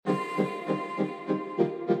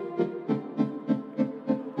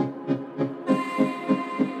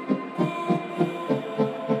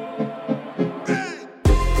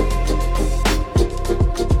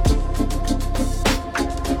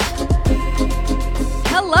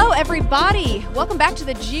Hello, everybody. Welcome back to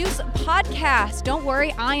the Juice Podcast. Don't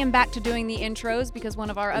worry, I am back to doing the intros because one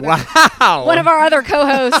of our other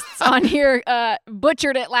co-hosts on here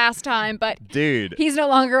butchered it last time, but dude, he's no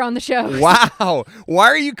longer on the show. Wow. Why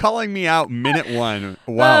are you calling me out minute one?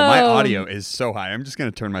 Wow, my audio is so high. I'm just going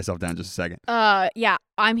to turn myself down just a second. Yeah,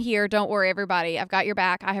 I'm here. Don't worry, everybody. I've got your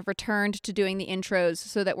back. I have returned to doing the intros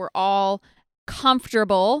so that we're all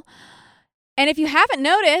comfortable. And if you haven't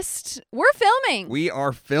noticed, we're filming. We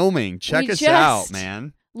are filming. Check us out,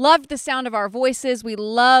 man. Loved the sound of our voices. We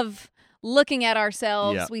love looking at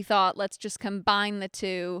ourselves. Yep. We thought, let's just combine the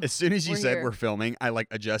two. As soon as you said we're filming, I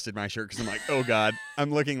adjusted my shirt because I'm like, oh God,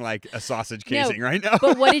 I'm looking like a sausage casing right now.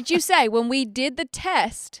 But what did you say when we did the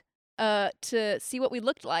test to see what we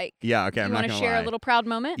looked like? Yeah, okay, I'm not going to lie. You want to share a little proud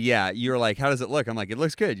moment? Yeah, you were like, how does it look? I'm like, it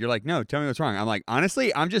looks good. You're like, no, tell me what's wrong. I'm like,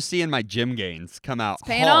 honestly, I'm just seeing my gym gains come out it's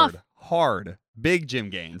paying off. Hard. Big gym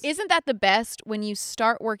gains. Isn't that the best when you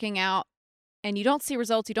start working out and you don't see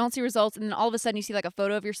results, and then all of a sudden you see like a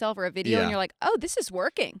photo of yourself or a video and you're like, oh, this is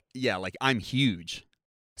working. Yeah, like I'm huge.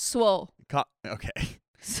 Swole. Okay.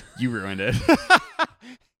 You ruined it.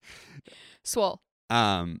 Swole.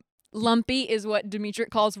 Lumpy is what Demetric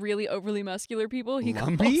calls really overly muscular people. He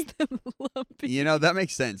lumpy? calls them lumpy. You know, that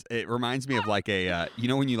makes sense. It reminds me of like a,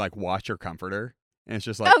 when you like wash your comforter and it's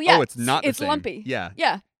just like, it's not the same. It's lumpy. Yeah.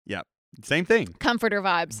 Yeah. Yeah. Same thing. Comforter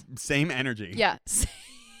vibes. Same energy. Yeah.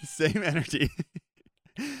 Same energy.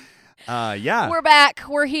 Yeah. We're back.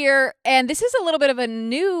 We're here. And this is a little bit of a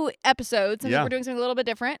new episode. We're doing something a little bit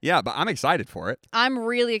different. Yeah, but I'm excited for it. I'm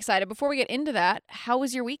really excited. Before we get into that, how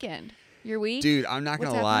was your weekend? Your week? Dude, I'm not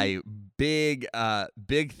going to lie. Big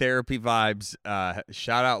therapy vibes.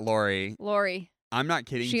 Shout out Lori. Lori. I'm not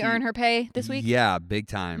kidding. She earned her pay this week? Yeah, big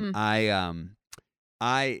time.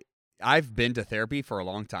 I've been to therapy for a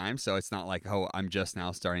long time, so it's not like, oh, I'm just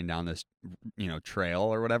now starting down this, trail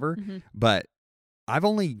or whatever. Mm-hmm. But I've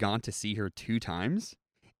only gone to see her 2 times,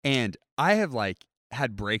 and I have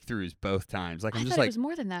had breakthroughs both times. Like I'm just thought it was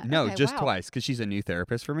more than that. No, okay, just wow. twice because she's a new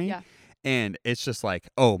therapist for me. Yeah. And it's just like,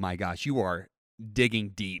 oh my gosh, you are digging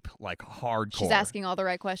deep, like hardcore. She's asking all the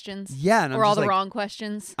right questions. Yeah. And or all the wrong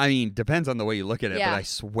questions. I mean, depends on the way you look at it, yeah. But I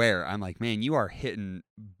swear, I'm like, man, you are hitting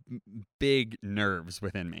big nerves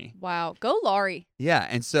within me. Wow. Go Laurie. Yeah.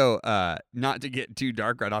 And so, not to get too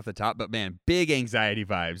dark right off the top, but man, big anxiety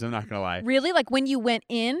vibes. I'm not going to lie. Really? Like when you went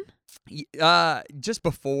in? Just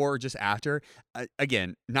before, just after.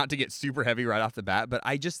 Again, not to get super heavy right off the bat, but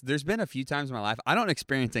there's been a few times in my life, I don't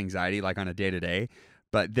experience anxiety like on a day-to-day,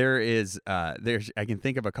 but I can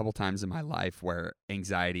think of a couple times in my life where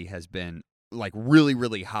anxiety has been like really,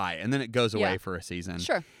 really high, and then it goes away for a season.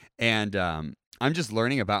 Sure. And I'm just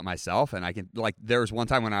learning about myself, and there was one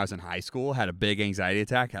time when I was in high school, had a big anxiety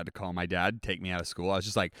attack, had to call my dad, take me out of school. I was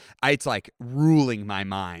just like, it's like ruling my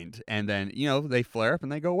mind, and then, they flare up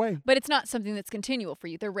and they go away. But it's not something that's continual for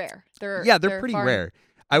you. They're rare. They're pretty rare.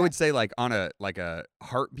 I would say on a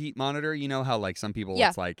heartbeat monitor, how like some people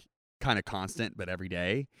it's like kind of constant, but every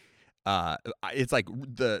day. It's like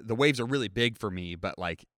the waves are really big for me, but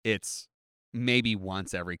like it's maybe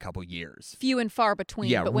once every couple years. Few and far between.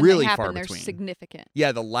 Yeah, but when really they happen, far they're between. significant.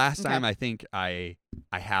 Yeah, the last time I think I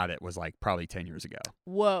had it was like probably 10 years ago.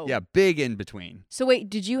 Whoa. Yeah, big in between. So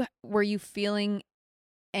wait, were you feeling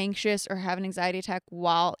anxious or have an anxiety attack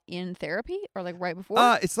while in therapy or like right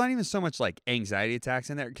before? It's not even so much like anxiety attacks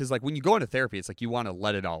in there, because like when you go into therapy, it's like you want to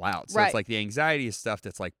let it all out. So it's like the anxiety is stuff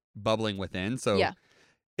that's like bubbling within. So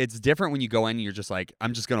it's different when you go in and you're just like,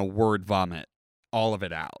 I'm just going to word vomit all of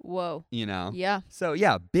it out. Whoa. Yeah. So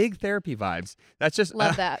yeah, big therapy vibes. That's just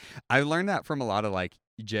love that. I learned that from a lot of like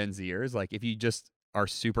Gen Zers. Like if you just are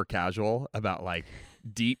super casual about like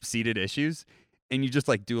deep seated issues and you just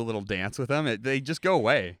like do a little dance with them, they just go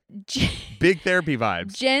away. Big therapy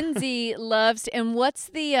vibes. Gen Z loves and what's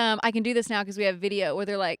the I can do this now because we have video where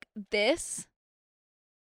they're like this.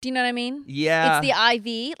 Do you know what I mean? Yeah. It's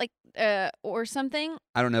the IV or something.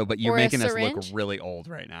 I don't know, but you're making us look really old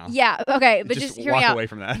right now. Yeah. Okay, but just hear me out. Walk away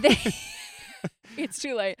from that. It's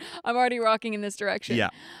too late. I'm already rocking in this direction.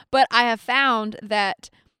 Yeah. But I have found that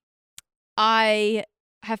I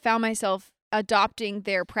have found myself adopting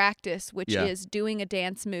their practice, which is doing a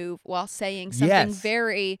dance move while saying something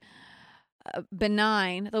very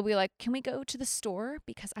benign. They'll be like, "Can we go to the store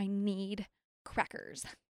because I need crackers?"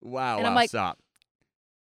 Wow. And I'm like, stop.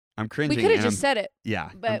 I'm cringing. We could have just said it. Yeah,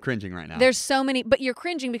 I'm cringing right now. There's so many, but you're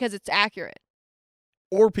cringing because it's accurate.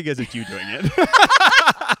 Or because it's you doing it.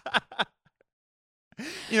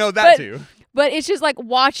 That too. But it's just like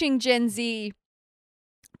watching Gen Z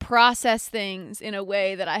process things in a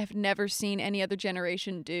way that I have never seen any other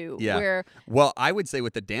generation do. Yeah. Well, I would say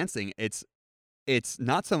with the dancing, it's it's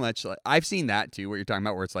not so much like I've seen that too, what you're talking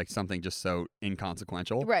about, where it's like something just so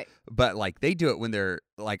inconsequential. Right. But like they do it when they're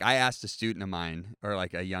like, I asked a student of mine or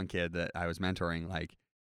like a young kid that I was mentoring, like,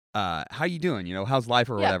 how you doing? You know, how's life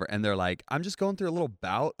or whatever? And they're like, I'm just going through a little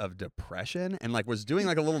bout of depression, and like was doing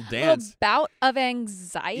like a little dance. A little bout of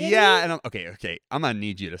anxiety? Yeah, and I'm okay. I'm gonna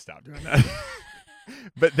need you to stop doing that.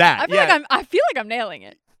 But that I feel like I'm nailing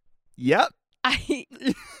it. Yep.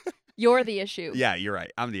 You're the issue. Yeah, you're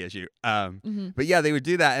right. I'm the issue. But yeah, they would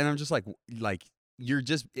do that, and I'm just like you're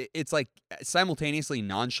just. It's like simultaneously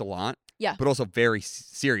nonchalant, but also very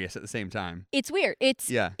serious at the same time. It's weird.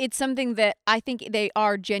 It's something that I think they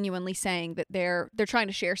are genuinely saying that they're trying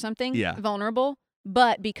to share something vulnerable,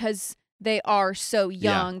 but because they are so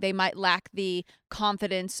young, they might lack the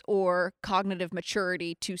confidence or cognitive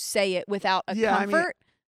maturity to say it without a comfort.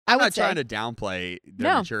 I'm not trying to downplay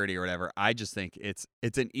their maturity or whatever. I just think it's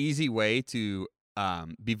an easy way to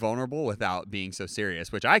be vulnerable without being so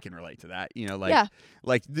serious, which I can relate to that. You know,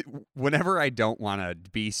 whenever I don't want to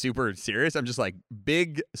be super serious, I'm just like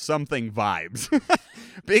big something vibes,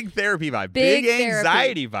 big therapy vibe, big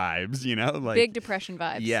anxiety vibes. You know, like big depression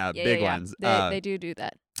vibes. Yeah, big ones. They do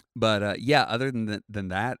that. But other than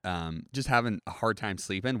that, just having a hard time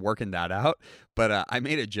sleeping, working that out. But I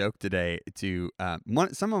made a joke today to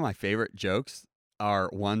some of my favorite jokes are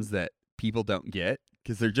ones that people don't get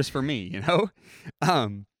because they're just for me, you know.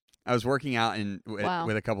 I was working out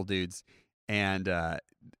with a couple dudes, and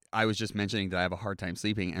I was just mentioning that I have a hard time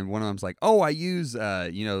sleeping, and one of them's like, "Oh, I use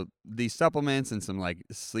these supplements and some like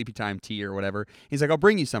sleepy time tea or whatever." He's like, "I'll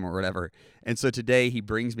bring you some or whatever." And so today he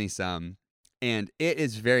brings me some. And it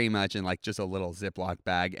is very much in like just a little Ziploc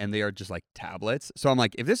bag, and they are just like tablets. So I'm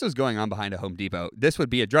like, if this was going on behind a Home Depot, this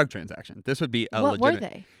would be a drug transaction. This would be a legitimate. What were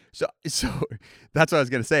they? So that's what I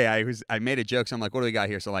was gonna say. I made a joke. So I'm like, what do we got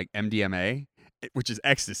here? So like MDMA, which is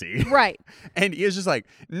ecstasy, right? And he was just like,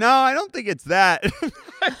 no, I don't think it's that.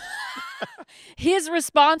 His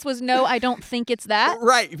response was, no, I don't think it's that.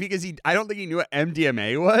 Right, because I don't think he knew what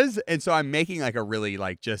MDMA was, and so I'm making like a really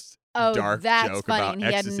like just. Dark joke funny. about And he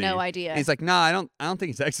ecstasy. had no idea. And he's like, "No, I don't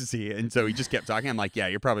think it's ecstasy." And so he just kept talking. I'm like, "Yeah,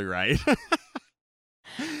 you're probably right."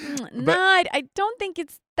 I don't think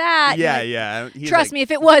it's that. Yeah. Trust me, if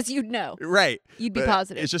it was, you'd know. Right. You'd be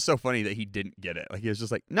positive. It's just so funny that he didn't get it. Like he was just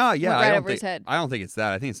like, "No, yeah, Went right over his head. I don't think it's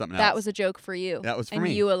that. I think it's something else." That was a joke for you. That was for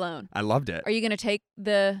me. And you alone. I loved it. Are you going to take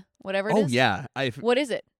the whatever it is? Oh yeah. What is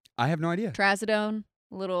it? I have no idea. Trazodone.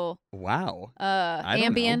 Little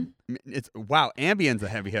Ambien. It's Ambien's a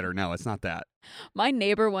heavy hitter. No, it's not that. My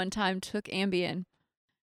neighbor one time took Ambien.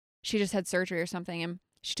 She just had surgery or something, and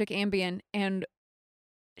she took Ambien, and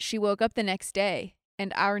she woke up the next day,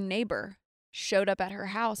 and our neighbor showed up at her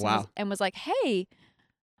house and was like, "Hey,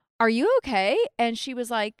 are you okay?" And she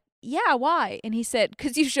was like, "Yeah, why?" And he said,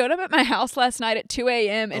 "'Cause you showed up at my house last night at 2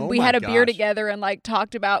 a.m. and we had a beer together and like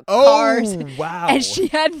talked about cars." Oh, wow. And she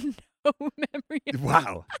had no memory.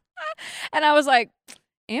 Wow. And I was like,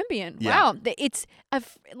 Ambien. Yeah. Wow. It's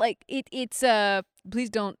please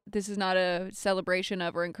don't, this is not a celebration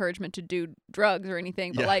of or encouragement to do drugs or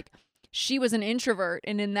anything, but like she was an introvert,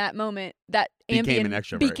 and in that moment that Ambien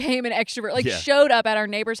became an extrovert. Like showed up at our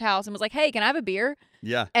neighbor's house and was like, "Hey, can I have a beer?"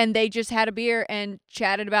 Yeah. And they just had a beer and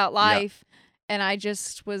chatted about life. And I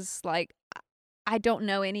just was like, I don't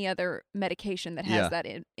know any other medication that has that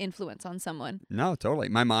influence on someone. No, totally.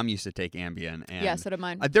 My mom used to take Ambien. And so did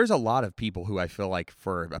mine. There's a lot of people who I feel like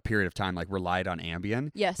for a period of time like relied on Ambien.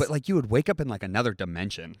 Yes. But like you would wake up in like another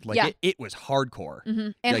dimension. Like it was hardcore. Mm-hmm.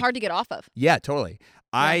 And like, hard to get off of. Yeah, totally.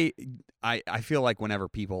 Yeah. I feel like whenever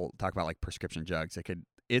people talk about like prescription drugs,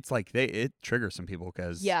 it's like it triggers some people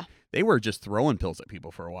because they were just throwing pills at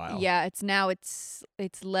people for a while. Yeah, it's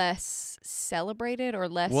less celebrated or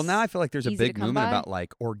less. Well, now I feel like there's a big movement about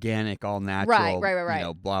like organic, all natural, right. You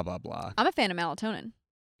know, blah blah blah. I'm a fan of melatonin.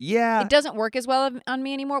 Yeah, it doesn't work as well on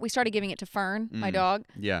me anymore. We started giving it to Fern, my dog.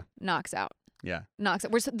 Yeah, knocks out. Yeah, knocks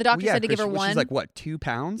out. The doctor said to give her one. She's like what, 2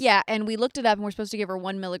 pounds? Yeah, and we looked it up, and we're supposed to give her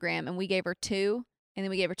 1 milligram, and we gave her 2, and then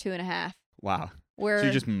we gave her 2.5. Wow. So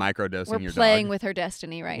you're just microdosing your dog. We're playing with her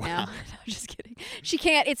destiny right now. No, just kidding. She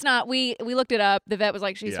can't. It's not. We looked it up. The vet was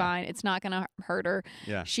like, she's fine. It's not going to hurt her.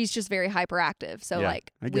 Yeah. She's just very hyperactive. So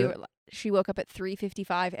like she woke up at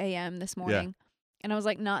 3:55 a.m. this morning, and I was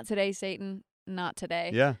like, not today, Satan. Not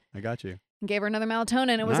today. Yeah, I got you. And gave her another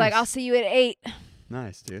melatonin. And was like, I'll see you at 8.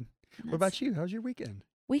 Nice, dude. What about you? How's your weekend?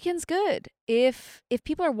 Weekend's good. If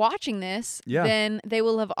people are watching this, then they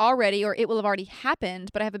will have already, or it will have already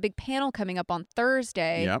happened. But I have a big panel coming up on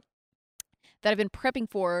Thursday that I've been prepping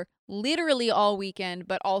for literally all weekend,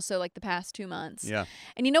 but also like the past 2 months. Yeah.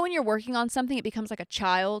 And you know when you're working on something, it becomes like a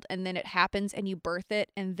child, and then it happens, and you birth it,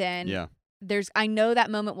 and then I know that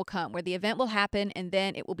moment will come where the event will happen and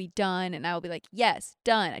then it will be done. And I will be like, yes,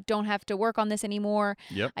 done. I don't have to work on this anymore.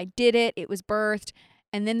 Yep. I did it. It was birthed.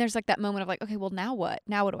 And then there's like that moment of like, okay, well, now what?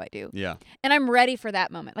 Now what do I do? Yeah. And I'm ready for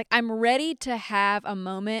that moment. Like, I'm ready to have a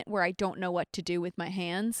moment where I don't know what to do with my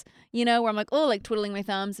hands, where I'm like, oh, like twiddling my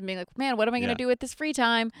thumbs and being like, man, what am I going to do with this free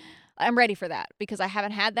time? I'm ready for that because I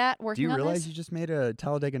haven't had that working on this. Do you realize you just made a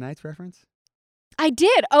Talladega Nights reference? I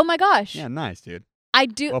did. Oh my gosh. Yeah, nice, dude. I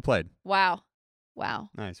do. Well played. Wow.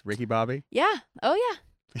 Nice. Ricky Bobby? Yeah. Oh, yeah.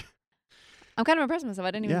 I'm kind of impressed with myself.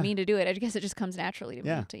 I didn't even mean to do it. I guess it just comes naturally to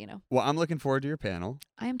me to, Well, I'm looking forward to your panel.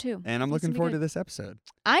 I am too. And I'm looking forward to this episode.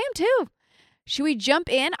 I am too. Should we jump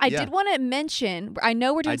in? I did want to mention, I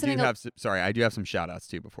know we're doing something. I do have some shout outs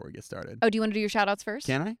too before we get started. Oh, do you want to do your shout outs first?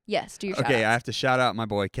 Can I? Yes, do your shout outs. Okay, I have to shout out my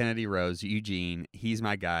boy, Kennedy Rose, Eugene. He's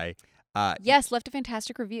my guy. Yes, left a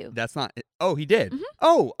fantastic review. That's not. Oh, he did. Mm-hmm.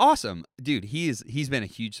 Oh, awesome, dude. He's been a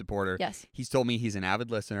huge supporter. Yes. He's told me he's an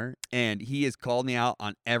avid listener, and he has called me out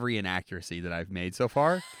on every inaccuracy that I've made so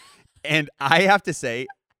far. And I have to say,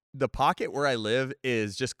 the pocket where I live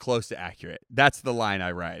is just close to accurate. That's the line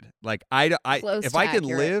I ride. Like if I can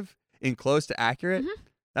live in close to accurate,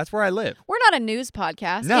 that's where I live. We're not a news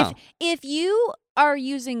podcast. No. If you are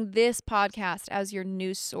using this podcast as your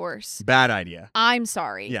news source, bad idea. I'm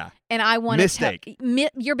sorry. Yeah. And I want mistake.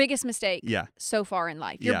 Your biggest mistake. Yeah. So far in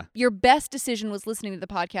life. Yeah. Your best decision was listening to the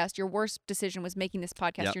podcast. Your worst decision was making this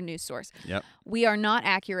podcast your news source. Yep. We are not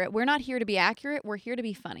accurate. We're not here to be accurate. We're here to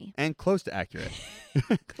be funny. And close to accurate.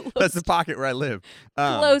 That's the pocket where I live.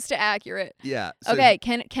 Close to accurate. Yeah. So, okay.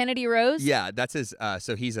 Kennedy Rose. Yeah, that's his.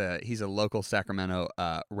 So he's a local Sacramento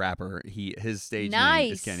rapper. His stage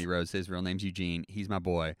name is Kennedy Rose. His real name's Eugene. He's my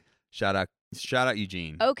boy. Shout out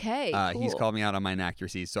Eugene. Okay. Cool. He's called me out on my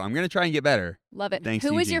inaccuracies, so I'm gonna try and get better. Love it. Thanks,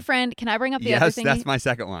 Who was Eugene. your friend? Can I bring up the other thing? Yes, that's my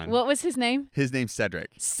second one. What was his name? His name's Cedric.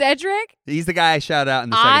 Cedric? He's the guy I shout out in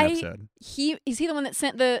the second episode. Is he the one that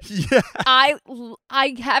sent the? Yeah.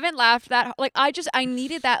 I haven't laughed that like I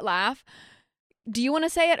needed that laugh. Do you want to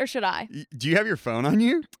say it or should I? Do you have your phone on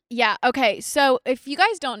you? Yeah. Okay. So if you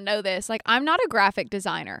guys don't know this, like I'm not a graphic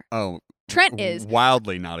designer. Oh. Trent is.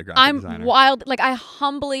 Wildly not a graphic designer. Like I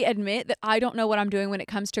humbly admit that I don't know what I'm doing when it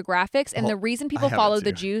comes to graphics. And the reason people follow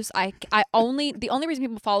the juice, the only reason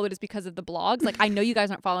people follow it is because of the blogs. Like I know you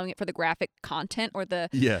guys aren't following it for the graphic content or the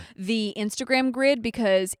Instagram grid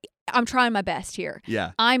because I'm trying my best here.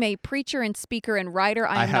 Yeah. I'm a preacher and speaker and writer.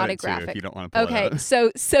 I am not a graphic. Too, if you don't want to pull it up.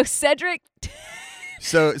 So Cedric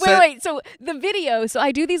So wait. So the video. So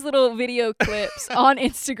I do these little video clips on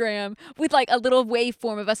Instagram with like a little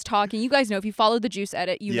waveform of us talking. You guys know if you follow the Juice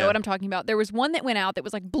edit, you know what I'm talking about. There was one that went out that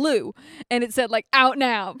was like blue, and it said like out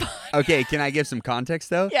now. Okay, can I give some context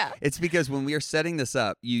though? Yeah. It's because when we were setting this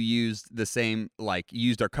up, you used the same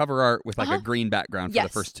used our cover art with like a green background for the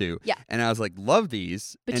first two. Yeah. And I was like, love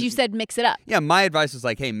these. But you said mix it up. Yeah, my advice was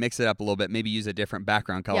like, hey, mix it up a little bit. Maybe use a different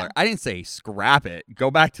background color. Yeah. I didn't say scrap it. Go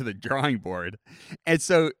back to the drawing board. And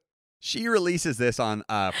so she releases this on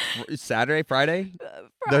Friday?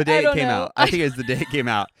 The day it came out. I think it was the day it came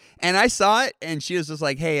out. And I saw it, and she was just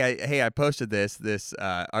like, hey, I posted this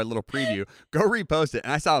our little preview. Go repost it.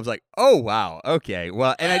 And I saw it. I was like, oh, wow. Okay.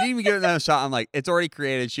 Well, and I didn't even give it another shot. I'm like, it's already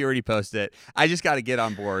created. She already posted it. I just got to get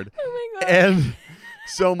on board. Oh, my God. And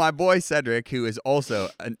so my boy Cedric, who is also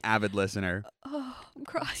an avid listener, I'm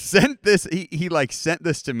crying. sent this. He sent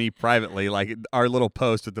this to me privately, like our little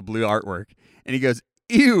post with the blue artwork. And he goes,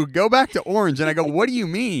 ew, go back to orange. And I go, what do you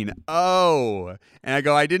mean? Oh. And I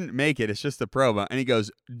go, I didn't make it. It's just a promo. And he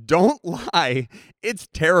goes, don't lie. It's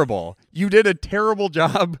terrible. You did a terrible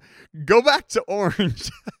job. Go back to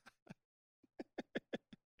orange.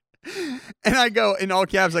 And I go, in all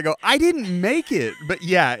caps, I go, I didn't make it. But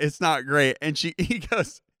yeah, it's not great. And he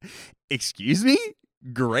goes, excuse me?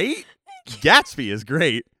 Great? Gatsby is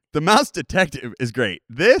great. The Mouse Detective is great.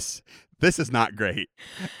 This is not great.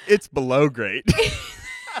 It's below great.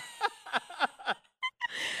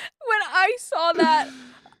 When I saw that,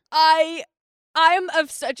 I'm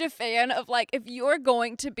of such a fan of like, if you're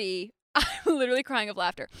going to be, I'm literally crying of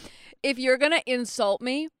laughter. If you're going to insult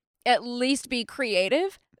me, at least be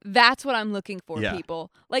creative. That's what I'm looking for,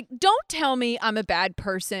 people. Like, don't tell me I'm a bad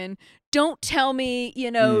person. Don't tell me,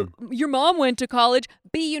 your mom went to college.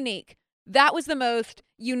 Be unique. That was the most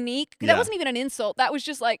unique. That wasn't even an insult. That was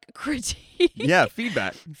just like critique. Yeah,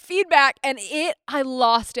 feedback. And I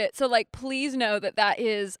lost it. So like, please know that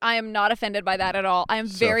is, I am not offended by that at all. I am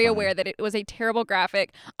very aware that it was a terrible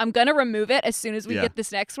graphic. I'm going to remove it as soon as we get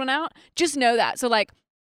this next one out. Just know that. So like,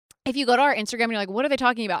 if you go to our Instagram and you're like, what are they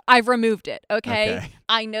talking about? I've removed it. Okay.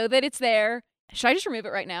 I know that it's there. Should I just remove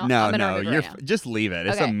it right now? No, just leave it.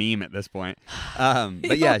 It's a meme at this point.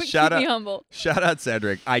 But yeah, shout out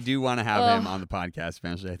Cedric. I do want to have him on the podcast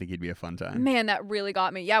eventually. I think he'd be a fun time. Man, that really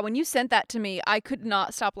got me. Yeah, when you sent that to me, I could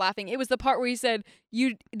not stop laughing. It was the part where you said,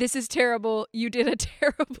 this is terrible. You did a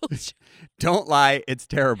terrible job. Don't lie, it's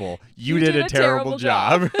terrible. You did a terrible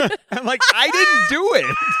job. I'm like, I didn't do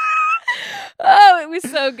it. Oh, it was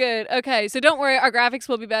so good. Okay, so don't worry. Our graphics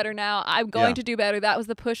will be better now. I'm going to do better. That was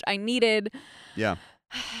the push I needed. Yeah.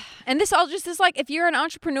 And this all just is like, if you're an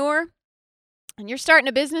entrepreneur and you're starting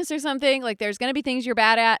a business or something, like there's going to be things you're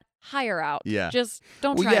bad at, hire out. Yeah. Just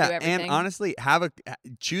don't try to do everything. And honestly,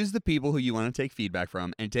 choose the people who you want to take feedback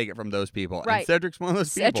from and take it from those people. Right. And Cedric's one of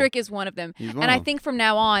those people. Cedric is one of them. I think from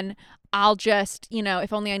now on, I'll just,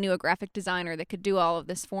 if only I knew a graphic designer that could do all of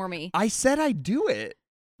this for me. I said I'd do it.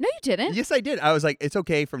 No, you didn't. Yes, I did. I was like, it's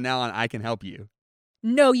okay. From now on, I can help you.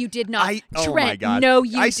 No, you did not. Trent, oh my God. No,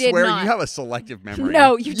 you did not. I swear you have a selective memory.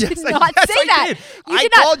 No, you did not say that. I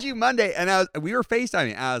called you Monday and we were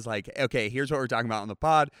FaceTiming. I was like, okay, here's what we're talking about on the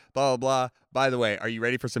pod, blah, blah, blah. By the way, are you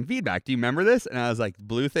ready for some feedback? Do you remember this? And I was like,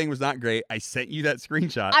 blue thing was not great. I sent you that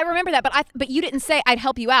screenshot. I remember that, but you didn't say I'd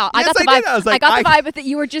help you out. Yes, I got the vibe. I was like, I got the vibe that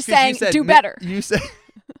you were just saying, do better. You said,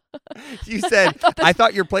 I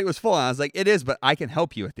thought your plate was full. And I was like, it is, but I can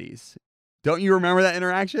help you with these. Don't you remember that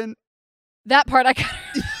interaction? That part I got.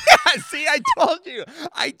 Yeah, see, I told you.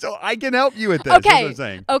 I can help you with this. Okay. That's what I'm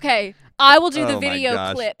saying. Okay. I will do the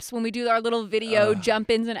video clips when we do our little video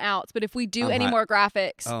jump ins and outs. But if we do any more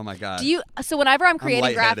graphics, oh my God. So whenever I'm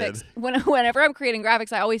creating graphics, whenever I'm creating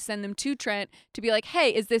graphics, I always send them to Trent to be like,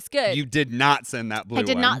 hey, is this good? You did not send that blue one. I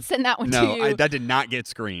did not send that one to you. No, that did not get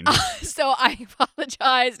screened. So I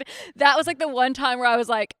apologized. That was like the one time where I was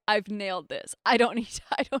like, I've nailed this. I don't need.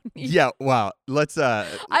 Yeah. Wow. Let's. I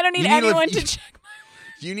don't need anyone to check.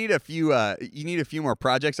 You need a few more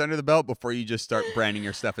projects under the belt before you just start branding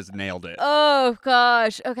your stuff as nailed it. Oh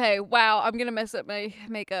gosh. Okay. Wow. I'm gonna mess up my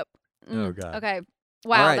makeup. Oh God. Okay.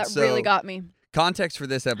 Wow. Right, that really got me. Context for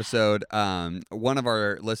this episode: one of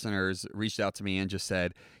our listeners reached out to me and just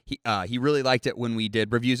said he really liked it when we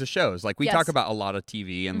did reviews of shows. Like we talk about a lot of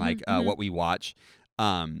TV and what we watch.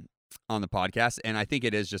 On the podcast, and I think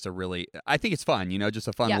it is just I think it's fun, just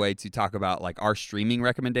a fun way to talk about like our streaming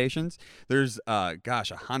recommendations. There's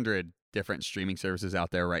 100 different streaming services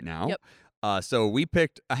out there right now. Yep. So we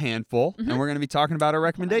picked a handful, and we're going to be talking about our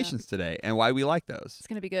recommendations today and why we like those. It's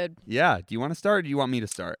going to be good. Yeah. Do you want to start or do you want me to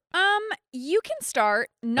start? You can start,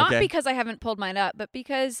 not because I haven't pulled mine up, but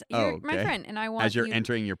because you're my friend, and I want as you're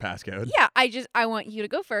entering your passcode. Yeah, I want you to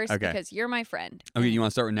go first because you're my friend. Okay, you want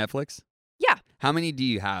to start with Netflix? Yeah. How many do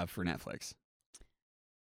you have for Netflix?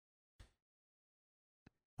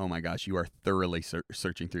 Oh my gosh, you are thoroughly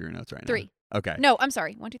searching through your notes right now. 3. Okay. No, I'm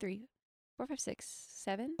sorry. 1, 2, 3, 4, 5, 6,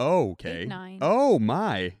 7. Oh, okay. 8, 9. Oh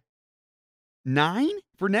my. 9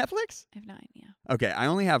 for Netflix? I have 9, yeah. Okay, I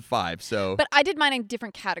only have 5, so. But I did mine in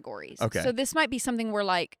different categories. Okay. So this might be something where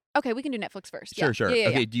like, okay, we can do Netflix first. Sure, sure. Yeah,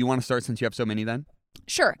 okay, do you want to start since you have so many then?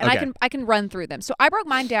 Sure, and I can run through them. So I broke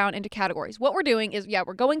mine down into categories. What we're doing is,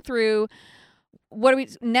 we're going through. What are we?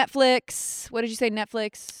 Netflix. What did you say?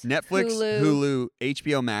 Netflix, Hulu,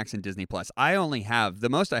 HBO Max, and Disney Plus. I only have the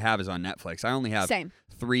most I have is on Netflix. I only have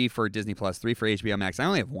 3 for Disney Plus, 3 for HBO Max. I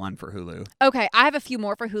only have 1 for Hulu. Okay, I have a few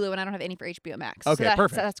more for Hulu, and I don't have any for HBO Max. Okay, so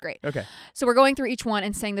perfect. That's great. Okay, so we're going through each one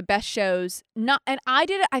and saying the best shows.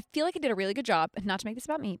 I feel like I did a really good job. Not to make this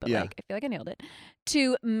about me, but I feel like I nailed it.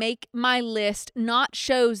 To make my list, not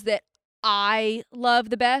shows that I love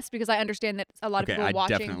the best, because I understand that a lot of people are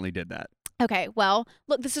watching. I definitely did that. Okay, well,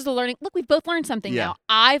 look, this is a learning. Look, we've both learned something now.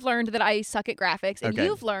 I've learned that I suck at graphics, and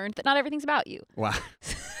you've learned that not everything's about you. Wow.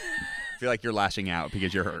 I feel like you're lashing out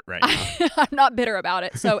because you're hurt right now. I'm not bitter about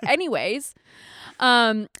it. So anyways,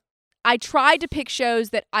 I tried to pick shows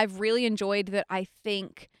that I've really enjoyed that I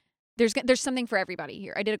think there's something for everybody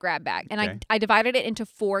here. I did a grab bag, and I divided it into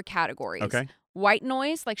 4 categories. Okay. White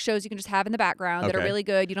noise, like shows you can just have in the background that are really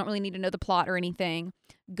good. You don't really need to know the plot or anything.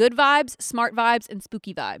 Good vibes, smart vibes, and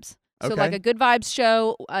spooky vibes. So like a good vibes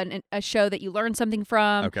show, a show that you learn something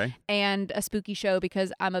from, and a spooky show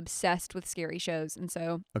because I'm obsessed with scary shows. And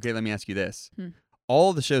so. Okay, let me ask you this.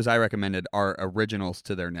 All the shows I recommended are originals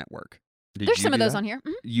to their network. There's some of those on here.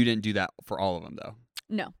 Mm-hmm. You didn't do that for all of them, though?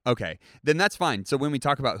 No. Okay, then that's fine. So when we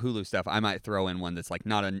talk about Hulu stuff, I might throw in one that's like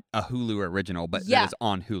not a Hulu original, but that is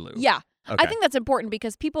on Hulu. Yeah. Okay. I think that's important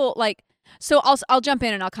because people like. So I'll jump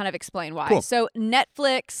in and I'll kind of explain why. Cool. So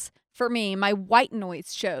Netflix. For me, my white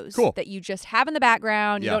noise shows that you just have in the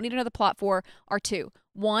background, you don't need to know the plot for, are 2.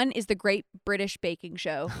 One is the Great British Baking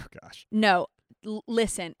Show. Oh, gosh. No,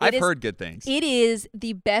 listen. I've heard good things. It is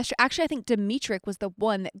the best. Actually, I think Dimitrik was the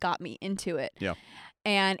one that got me into it. Yeah.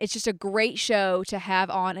 And it's just a great show to have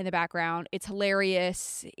on in the background. It's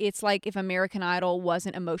hilarious. It's like if American Idol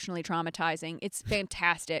wasn't emotionally traumatizing. It's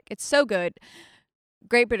fantastic. It's so good.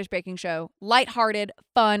 Great British baking show. Lighthearted,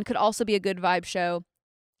 fun. Could also be a good vibe show.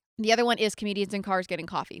 The other one is Comedians in Cars Getting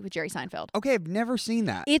Coffee with Jerry Seinfeld. Okay, I've never seen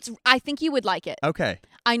that. I think you would like it. Okay.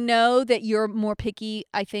 I know that you're more picky,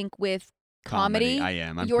 I think, with comedy. I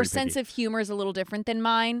am. I'm your pretty sense picky. of humor is a little different than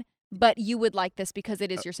mine, but you would like this because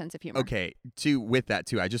it is your sense of humor. Okay. With that,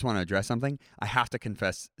 too, I just want to address something. I have to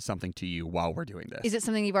confess something to you while we're doing this. Is it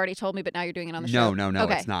something you've already told me, but now you're doing it on the show? No,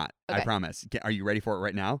 okay. It's not. Okay. I promise. Are you ready for it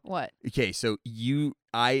right now? What? Okay, so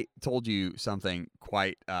I told you something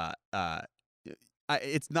quite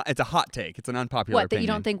it's a hot take. It's an unpopular opinion. That you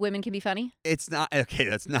don't think women can be funny? It's not. Okay,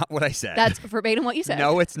 that's not what I said. That's verbatim what you said.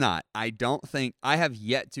 No, it's not. I don't think I have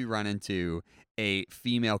yet to run into a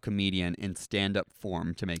female comedian in stand-up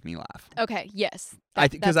form to make me laugh. Okay, yes.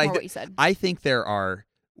 That's what you said. I think there are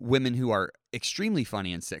women who are extremely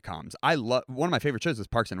funny in sitcoms. One of my favorite shows is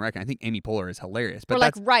Parks and Rec, and I think Amy Poehler is hilarious. But or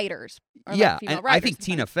like writers. Or yeah, like female and writers I think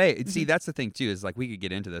Tina Fey. Mm-hmm. See, that's the thing too. Is like we could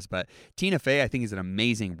get into this, but Tina Fey, I think, is an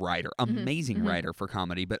amazing writer, writer for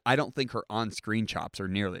comedy. But I don't think her on-screen chops are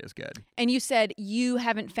nearly as good. And you said you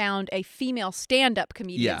haven't found a female stand-up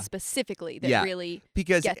comedian specifically that really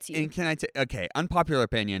gets you. And can I? Okay, unpopular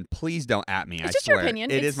opinion. Please don't at me. It's I just swear. your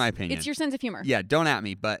opinion. It is my opinion. It's your sense of humor. Yeah, don't at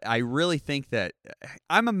me. But I really think that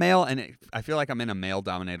I'm a male, and I feel like I'm in a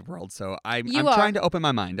male-dominated world. So I'm trying to open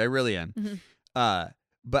my mind. I really am. Mm-hmm.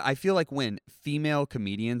 But I feel like when female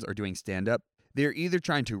comedians are doing stand-up, they're either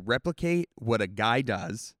trying to replicate what a guy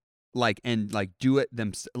does, and do it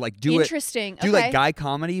Interesting. Do like guy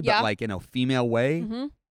comedy, but like in a female way. Mm-hmm.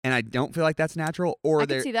 And I don't feel like that's natural. Or I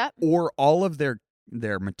can see that. Or all of their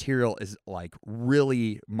material is like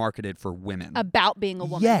really marketed for women. About being a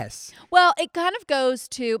woman. Yes. Well, it kind of goes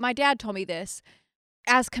to, my dad told me this.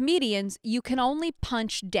 As comedians, you can only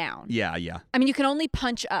punch down. Yeah. I mean, you can only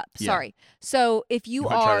punch up. Yeah. Sorry. So if you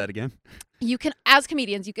want to try that again? You can, as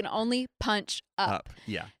comedians, you can only punch up.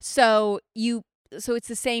 Yeah. So it's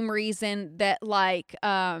the same reason that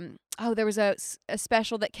there was a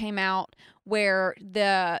special that came out where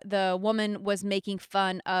the woman was making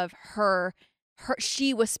fun of her.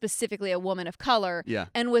 She was specifically a woman of color,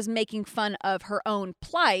 and was making fun of her own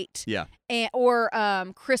plight. Yeah. Or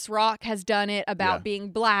Chris Rock has done it about being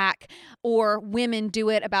black, or women do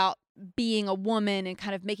it about being a woman and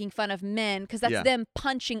kind of making fun of men, because that's them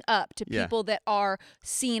punching up to people that are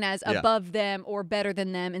seen as above them or better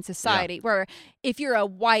than them in society. Where if you're a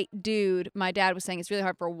white dude, my dad was saying it's really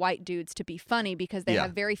hard for white dudes to be funny because they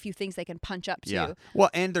have very few things they can punch up to. Yeah. Well,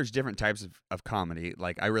 and there's different types of comedy.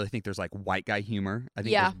 Like I really think there's like white guy humor. I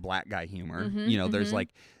think there's black guy humor. Mm-hmm,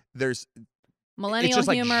 there's millennial it's just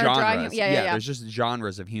humor, like genres. dry humor. Yeah. There's just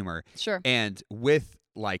genres of humor. Sure. And with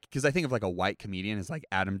because I think of like a white comedian is like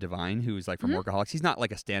Adam Devine, who's like from Workaholics. He's not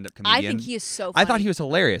like a stand-up comedian. I think he is so funny. I thought he was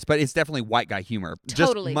hilarious, but it's definitely white guy humor.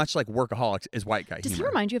 Totally. Just much like Workaholics is white guy humor. Does he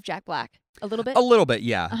remind you of Jack Black a little bit? A little bit,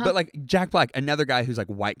 yeah. But like Jack Black, another guy who's like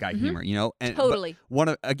white guy humor, you know? And, totally.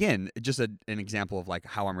 Just an example of like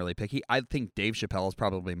how I'm really picky. I think Dave Chappelle is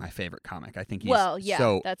probably my favorite comic. I think he's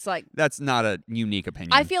that's not a unique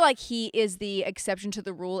opinion. I feel like he is the exception to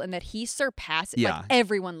the rule and that he surpasses, like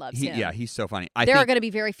everyone loves him. Yeah, he's so funny. There are going to be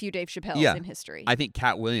very few Dave Chappelles in history. I think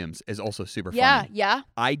Cat Williams is also super funny. Yeah.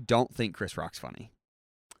 I don't think Chris Rock's funny.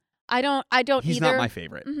 I don't He's either. Not my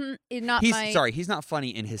favorite. He's not funny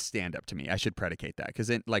in his stand-up to me. I should predicate that because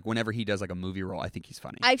like whenever he does like a movie role, I think he's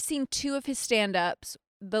funny. I've seen 2 of his stand-ups.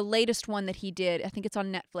 The latest one that he did, I think it's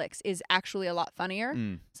on Netflix, is actually a lot funnier.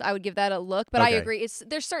 So I would give that a look. But I agree. It's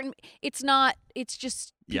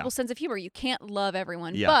just people's sense of humor. You can't love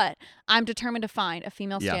everyone. Yeah. But I'm determined to find a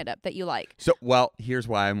female stand-up that you like. So, here's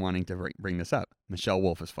why I'm wanting to bring this up. Michelle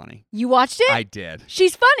Wolf is funny. You watched it? I did.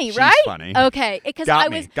 She's funny, right? She's funny. Okay. Because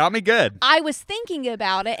got me good. I was thinking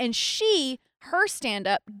about it, and her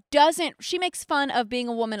stand-up she makes fun of being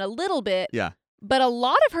a woman a little bit. Yeah. But a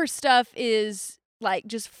lot of her stuff is like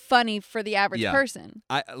just funny for the average person.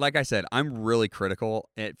 Like I said, I'm really critical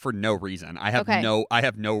for no reason. I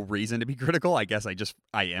have no reason to be critical. I guess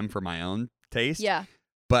I am for my own taste. Yeah.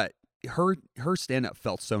 But her stand up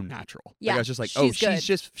felt so natural. Yeah. Like I was just like,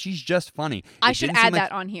 she's just funny. I should add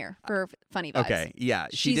that on here for funny vibes. Okay. Yeah.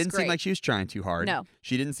 She didn't seem like she was trying too hard. No.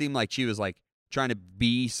 She didn't seem like she was like trying to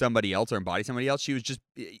be somebody else or embody somebody else. She was just,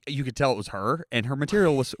 you could tell it was her, and her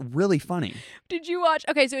material was really funny. Did you watch?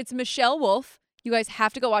 Okay, so it's Michelle Wolf. You guys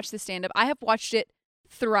have to go watch the stand-up. I have watched it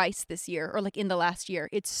thrice this year, or like in the last year.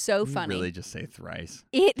 It's so funny. Really, just say thrice.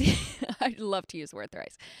 I'd love to use the word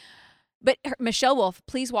thrice. But Michelle Wolf,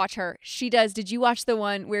 please watch her. She does. Did you watch the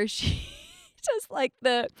one where she just like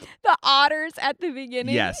the otters at the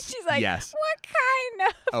beginning? Yes. She's like, yes. What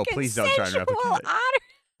kind of please don't try and replicate it.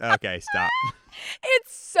 otter? Okay, stop.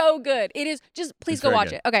 It's so good. It is. Just please go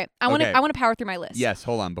watch it. Okay. I want to power through my list. Yes,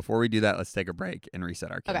 hold on. Before we do that, let's take a break and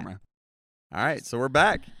reset our camera. All right, so we're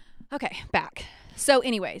back. Okay, back. So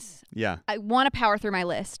anyways, yeah, I want to power through my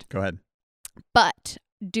list. Go ahead. But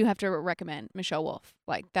do have to recommend Michelle Wolf.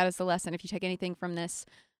 Like, that is the lesson. If you take anything from this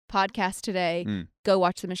podcast today, go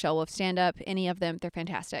watch the Michelle Wolf stand-up. Any of them, they're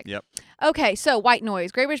fantastic. Yep. Okay, so White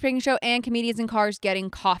Noise, Great British Baking Show, and Comedians in Cars Getting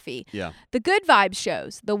Coffee. Yeah. The good vibes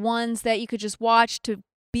shows, the ones that you could just watch to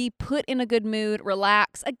be put in a good mood,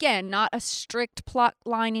 relax. Again, not a strict plot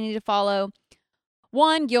line you need to follow.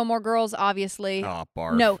 One, Gilmore Girls, obviously. Oh,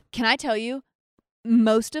 barf. No, can I tell you,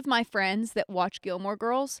 most of my friends that watch Gilmore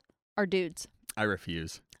Girls are dudes. I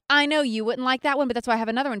refuse. I know you wouldn't like that one, but that's why I have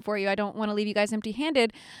another one for you. I don't want to leave you guys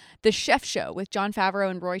empty-handed. The Chef Show with Jon Favreau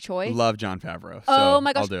and Roy Choi. Love Jon Favreau. Oh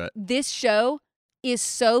my gosh. I'll do it. This show is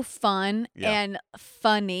so fun and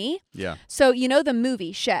funny. Yeah. So you know the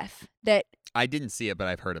movie Chef that... I didn't see it, but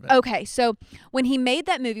I've heard of it. Okay, so when he made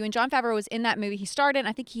that movie, when Jon Favreau was in that movie, he starred in,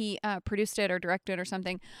 I think he produced it or directed it or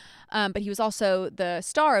something, but he was also the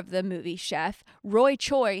star of the movie Chef. Roy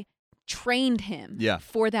Choi trained him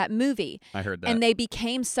for that movie. I heard that. And they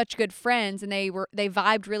became such good friends, and they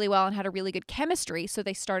vibed really well and had a really good chemistry, so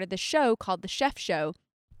they started the show called The Chef Show.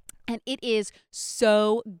 And it is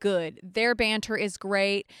so good. Their banter is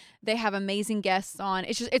great. They have amazing guests on.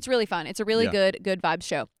 It's really fun. It's a really good vibes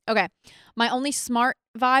show. Okay. My only smart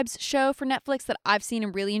vibes show for Netflix that I've seen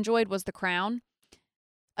and really enjoyed was The Crown.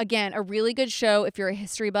 Again, a really good show if you're a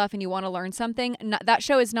history buff and you want to learn something. That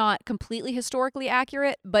show is not completely historically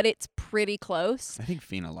accurate, but it's pretty close. I think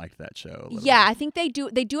Fina liked that show. Yeah, I think they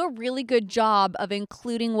do a really good job of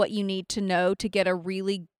including what you need to know to get a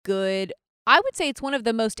really good... I would say it's one of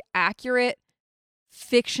the most accurate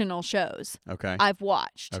fictional shows I've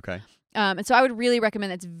watched. Okay. And so I would really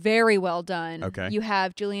recommend. It's very well done. Okay. You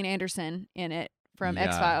have Gillian Anderson in it from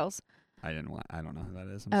X-Files. I don't know who that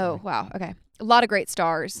is. I'm sorry. Wow. Okay. A lot of great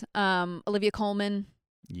stars. Olivia Colman.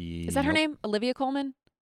 Is that her name? Olivia Colman?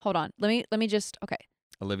 Hold on. Let me just... Okay.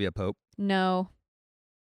 Olivia Pope? No.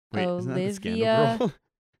 Wait, Olivia isn't that the Scandal Girl?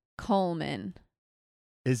 Colman.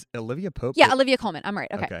 Is Olivia Pope? Yeah, Olivia Colman. I'm right.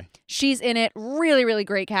 Okay. She's in it. Really, really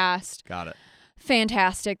great cast. Got it.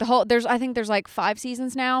 Fantastic. I think there's like 5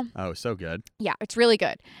 seasons now. Oh, so good. Yeah, it's really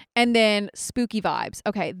good. And then spooky vibes.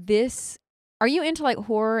 Okay, are you into like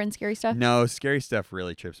horror and scary stuff? No, scary stuff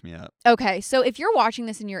really trips me up. Okay, so if you're watching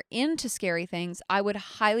this and you're into scary things, I would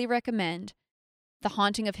highly recommend The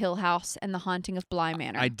Haunting of Hill House and The Haunting of Bly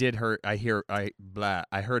Manor. I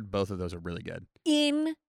heard both of those are really good.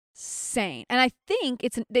 Insane. And I think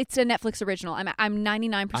it's a Netflix original. I'm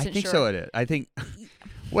 99% sure. I think so it is. I think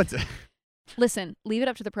what's it? Listen, leave it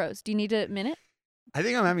up to the pros. Do you need a minute? I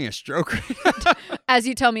think I'm having a stroke. As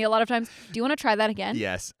you tell me a lot of times. Do you want to try that again?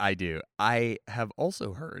 Yes, I do. I have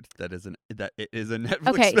also heard that it is a Netflix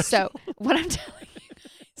Okay, special. so what I'm telling you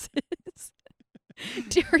guys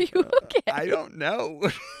is, are you okay? I don't know.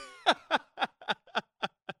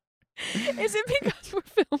 Is it because we're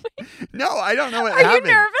filming? No, I don't know what happened. Are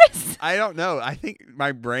you nervous? I don't know. I think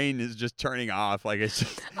my brain is just turning off. Like it's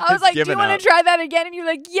just. I was like, "Do you want to try that again?" And you're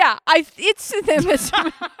like, "Yeah, it's them."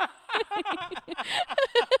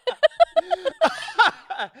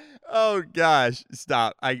 Oh gosh!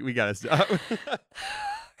 Stop! We gotta stop.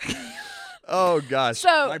 Oh gosh!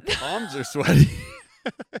 So my palms are sweaty.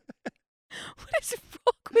 What is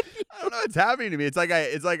wrong with you? I don't know what's happening to me. It's like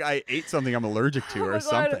I ate something I'm allergic to or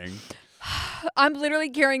something. I'm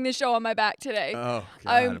literally carrying this show on my back today. Oh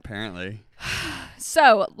God! Apparently.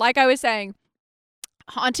 So, like I was saying,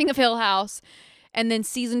 Haunting of Hill House. And then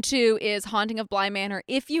season 2 is Haunting of Bly Manor.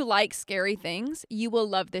 If you like scary things, you will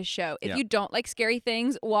love this show. If you don't like scary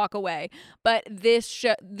things, walk away. But this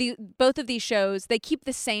show, both of these shows, they keep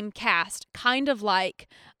the same cast, kind of like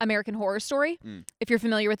American Horror Story, if you're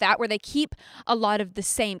familiar with that, where they keep a lot of the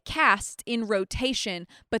same cast in rotation,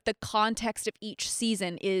 but the context of each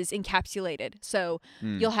season is encapsulated. So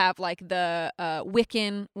you'll have like the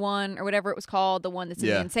Wiccan one or whatever it was called, the one that's in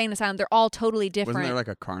the insane asylum. They're all totally different. Wasn't there like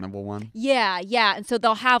a carnival one? Yeah. And so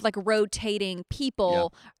they'll have like rotating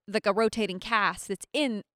people, like a rotating cast that's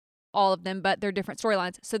in all of them, but they're different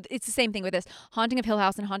storylines. So it's the same thing with this. Haunting of Hill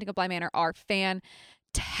House and Haunting of Bly Manor are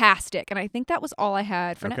fantastic. And I think that was all I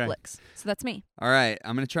had for Netflix. So that's me. All right.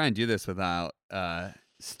 I'm going to try and do this without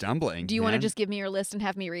stumbling. Do you want to just give me your list and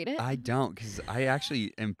have me read it? I don't, because I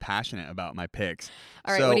actually am passionate about my picks.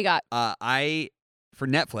 All right, what do you got? For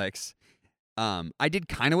Netflix, I did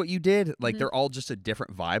kind of what you did. Like, they're all just a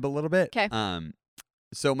different vibe a little bit. Okay.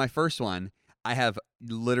 So my first one, I have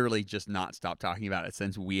literally just not stopped talking about it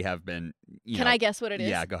since we have been. Can I guess what it is?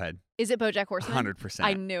 Yeah, go ahead. Is it BoJack Horseman? 100%.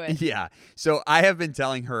 I knew it. Yeah. So I have been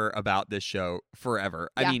telling her about this show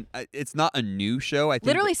forever. Yeah. I mean, it's not a new show. I think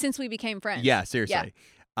literally since we became friends. Yeah, seriously.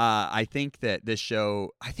 Yeah. I think that this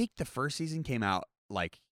show, I think the first season came out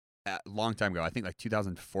like a long time ago. I think like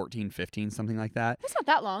 2014, 15, something like that. That's not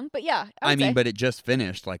that long, but yeah. I mean, but it just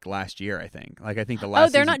finished like last year, I think. Like, I think the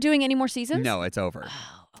last they're not doing any more seasons? No, it's over.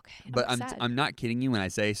 Oh, okay. But I'm not kidding you when I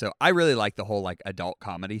say so. I really like the whole like adult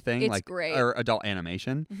comedy thing. It's like, great. Or adult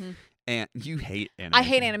animation. Mm-hmm. And you hate animation. I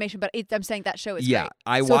hate animation, but I'm saying that show is great.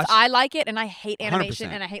 So if I like it and I hate animation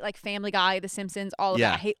 100%. And I hate like Family Guy, The Simpsons, all of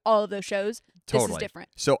that. I hate all of those shows. Totally. This is different.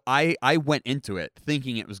 So I went into it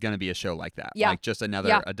thinking it was going to be a show like that. Yeah. Like just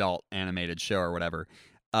another adult animated show or whatever.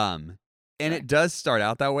 And it does start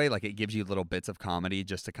out that way. Like it gives you little bits of comedy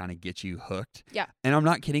just to kind of get you hooked. Yeah. And I'm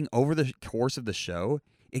not kidding. Over the course of the show,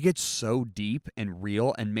 it gets so deep and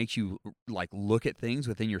real and makes you like look at things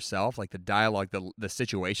within yourself. Like the dialogue, the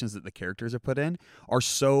situations that the characters are put in are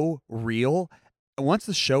so real. Once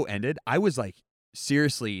the show ended, I was like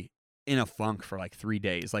seriously in a funk for like 3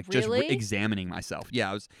 days, like really? just examining myself.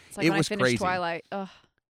 Yeah, it's like when was I finished crazy. Twilight. Ugh.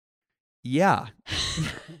 Yeah.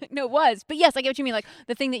 No, it was. But yes, I get what you mean. Like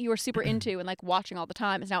the thing that you were super into and like watching all the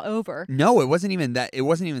time is now over. No, it wasn't even that. It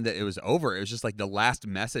wasn't even that it was over. It was just like the last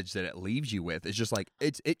message that it leaves you with. It's just like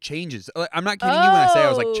it changes. I'm not kidding you when I say I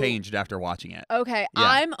was like changed after watching it. Okay, yeah.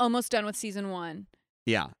 I'm almost done with season 1.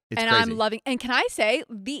 Yeah, it's crazy. I'm loving. And can I say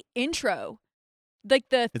the intro, like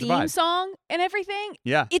the theme song and everything?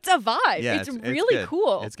 Yeah, it's a vibe. Yeah, it's really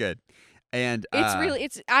cool. It's good. And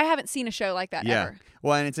it's I haven't seen a show like that ever.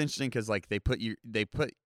 Well, and it's interesting because like they put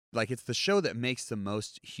like it's the show that makes the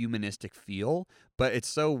most humanistic feel, but it's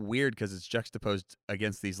so weird because it's juxtaposed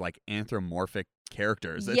against these like anthropomorphic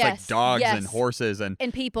characters. It's like dogs and horses and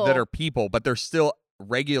people that are people, but they're still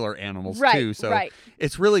regular animals too. So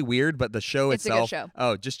it's really weird, but the show itself. It's a good show.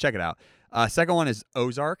 Oh, just check it out. Second one is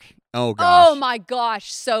Ozark. Oh gosh. Oh my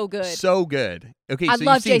gosh, so good. So good. Okay, I so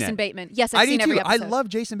love Jason Bateman. Yes, I've seen every episode. I love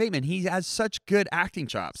Jason Bateman. He has such good acting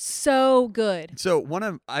chops. So good. So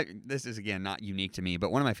this is again not unique to me, but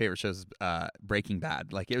one of my favorite shows is Breaking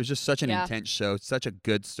Bad. Like it was just such an intense show, such a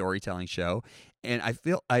good storytelling show. And I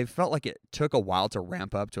felt like it took a while to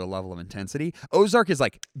ramp up to a level of intensity. Ozark is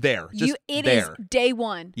like there. It is day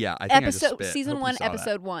one. Yeah, I think season 1,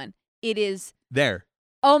 episode 1. It is there.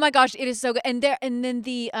 Oh my gosh, it is so good. And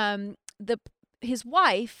then his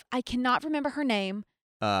wife, I cannot remember her name.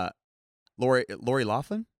 Lori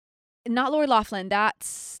Loughlin? Not Lori Loughlin.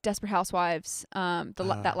 That's Desperate Housewives.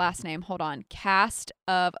 That last name. Hold on. Cast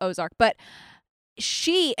of Ozark. But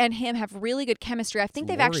she and him have really good chemistry. I think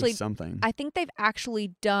they've actually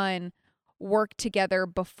done work together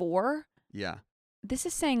before. Yeah. This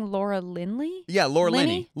is saying Laura Linney? Yeah, Laura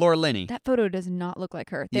Linney. Laura Linney. That photo does not look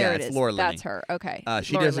like her. There it is. Laura Linney. That's her. Okay.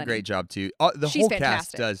 She does a great job too. The She's whole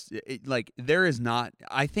fantastic. cast does. There is not.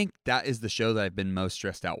 I think that is the show that I've been most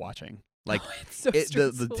stressed out watching. Like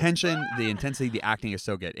the tension, the intensity, the acting is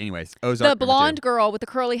so good. Anyways, Ozark. The blonde girl with the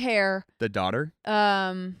curly hair. The daughter.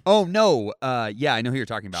 Oh no. Yeah, I know who you're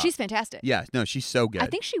talking about. She's fantastic. Yeah, no, she's so good. I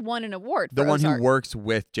think she won an award. The one Ozark. who works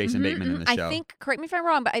with Jason Bateman in the show. I think. Correct me if I'm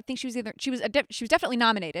wrong, but I think she was definitely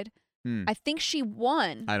nominated. I think she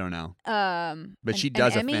won. I don't know. But she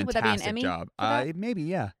does a fantastic job. Maybe,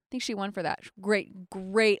 yeah. I think she won for that. Great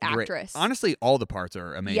actress. Honestly, all the parts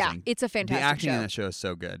are amazing. Yeah, it's a fantastic show. The acting in that show is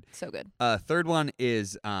so good. So good. Third one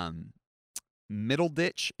is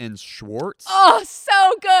Middleditch and Schwartz. Oh,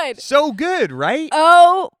 so good. So good, right?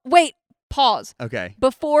 Oh, wait. Pause. Okay.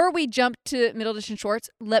 Before we jump to Middleditch and Schwartz,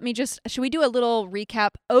 should we do a little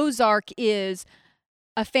recap? Ozark is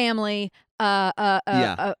a family,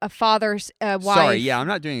 a father's wife. Sorry, yeah, I'm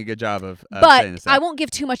not doing a good job of But saying this. I won't give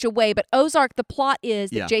too much away. But Ozark, the plot is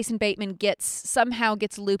that Jason Bateman somehow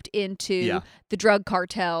gets looped into the drug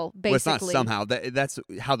cartel. Basically, well, it's not somehow. That's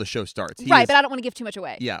how the show starts. But I don't want to give too much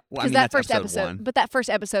away. Yeah, well, because that first episode. But that first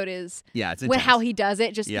episode is it's how he does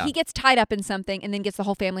it. He gets tied up in something and then gets the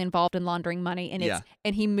whole family involved in laundering money,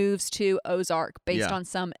 and he moves to Ozark based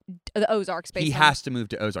on the Ozarks. He has to move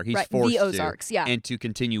to Ozark. He's forced the Ozarks, and to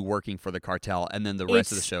continue working for the cartel, and then the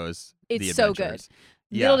rest of the show is the adventures. So good.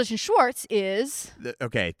 Middleditch and Schwartz is...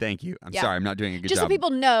 Okay, thank you. I'm sorry, I'm not doing a good job. Just so people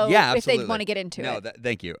know if they want to get into it.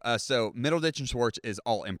 Thank you. So Middleditch and Schwartz is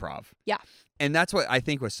all improv. Yeah. And that's what I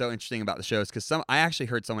think was so interesting about the show is because I actually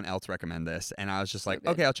heard someone else recommend this, and I was just like,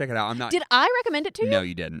 okay, I'll check it out. I'm not. Did I recommend it to you? No,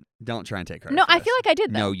 you didn't. Don't try and take credit. No, for I this. feel like I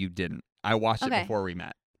did, though. No, you didn't. I watched it before we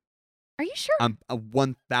met. Are you sure? I'm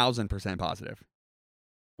 1,000% positive.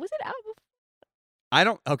 Was it out before? I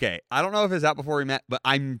don't know if it's out before we met, but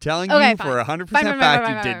I'm telling you for 100%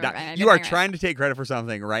 fact you did not. You are trying to take credit for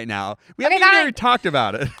something right now. We haven't even talked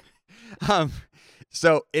about it.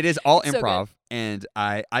 So it is all improv, and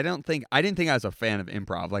I didn't think I was a fan of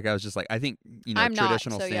improv. Like I was just like, I think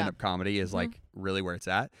traditional stand-up comedy is like really where it's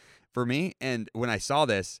at for me. And when I saw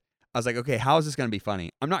this, I was like, okay, how is this going to be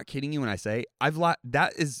funny? I'm not kidding you when I say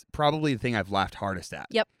that is probably the thing I've laughed hardest at.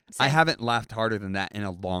 Yep. Same. I haven't laughed harder than that in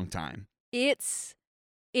a long time.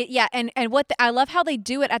 And I love how they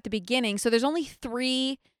do it at the beginning. So there's only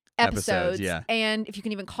 3 episodes, and if you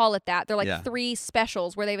can even call it that, they're like 3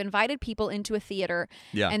 specials where they've invited people into a theater,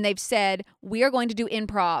 and they've said, we are going to do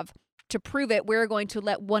improv. To prove it, we're going to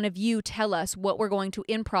let one of you tell us what we're going to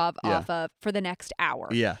improv off of for the next hour.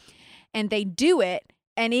 Yeah. And they do it,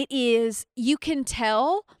 and it is, you can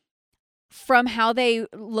tell from how they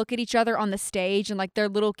look at each other on the stage and like their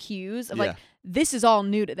little cues of like, this is all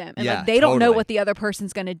new to them. And like they don't know what the other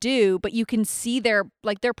person's going to do, but you can see they're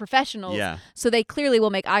professionals. Yeah. So they clearly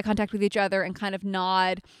will make eye contact with each other and kind of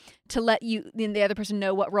nod to let the other person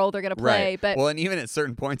know what role they're going to play. Right. But and even at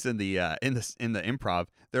certain points in the improv,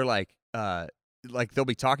 they're like they'll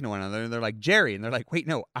be talking to one another and they're like, Jerry, and they're like, wait,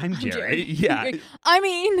 no, I'm Jerry. Yeah.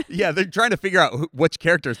 Yeah, they're trying to figure out which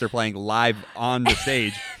characters they're playing live on the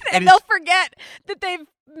stage. and they'll forget that they've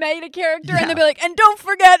made a character and they'll be like, and don't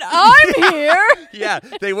forget I'm here. Yeah,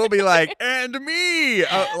 they will be like, and me.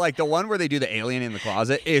 Like the one where they do the alien in the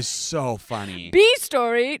closet is so funny. B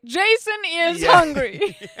story, Jason is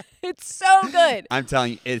hungry. It's so good. I'm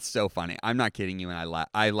telling you, it's so funny. I'm not kidding you, and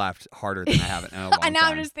I laughed harder than I have in a long time. And now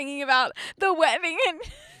I'm just thinking about the wedding.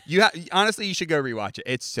 And honestly, you should go rewatch it.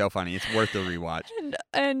 It's so funny. It's worth the rewatch.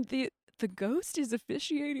 And the ghost is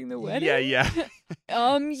officiating the wedding. Yeah.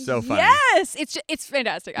 So funny. Yes, it's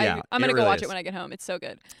fantastic. Yeah, I'm gonna go watch it when I get home. It's so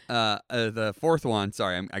good. The fourth one.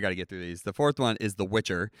 Sorry, I got to get through these. The fourth one is The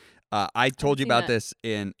Witcher. I told you about this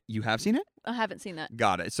you have seen it? I haven't seen that.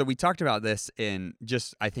 Got it. So we talked about this in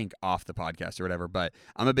just, I think, off the podcast or whatever, but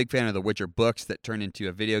I'm a big fan of the Witcher books that turned into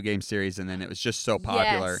a video game series, and then it was just so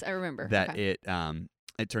popular I remember. that it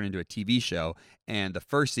turned into a TV show, and the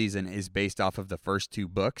first season is based off of the first 2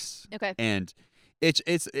 books. Okay. And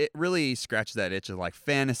it really scratches that itch of like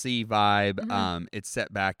fantasy vibe. Mm-hmm. It's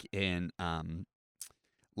set back in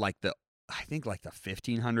I think like the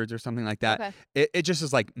 1500s or something like that. Okay. It just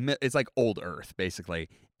is like, it's like old Earth basically.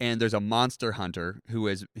 And there's a monster hunter who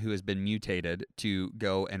has been mutated to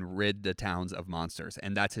go and rid the towns of monsters,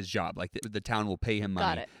 and that's his job. Like the town will pay him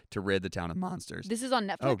money to rid the town of monsters. This is on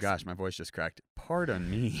Netflix. Oh gosh, my voice just cracked. Pardon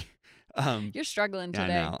me. You're struggling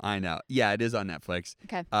today. I know. Yeah, it is on Netflix.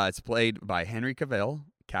 Okay. It's played by Henry Cavill.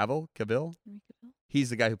 Cavill. He's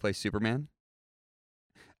the guy who plays Superman.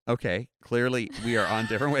 Okay, clearly we are on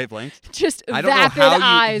different wavelengths. Just vapid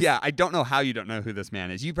eyes. I don't know how you don't know who this man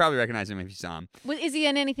is. You probably recognize him if you saw him. Is he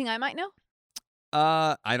in anything I might know?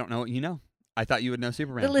 I don't know what you know. I thought you would know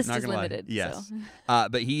Superman. The list is limited. Yes. So.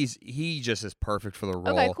 But he just is perfect for the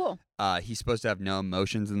role. Okay, cool. He's supposed to have no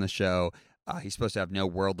emotions in the show. He's supposed to have no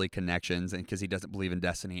worldly connections, and because he doesn't believe in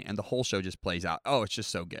destiny, and the whole show just plays out. Oh, it's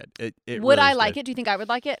just so good. It would really I like it? Do you think I would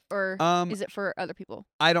like it, or is it for other people?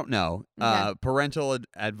 I don't know. Okay. Parental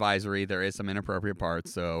advisory. There is some inappropriate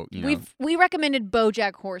parts, so you know. We recommended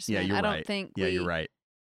BoJack Horseman. Yeah, you're I right. don't think. Yeah, you're right.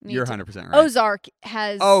 You're 100% right. Ozark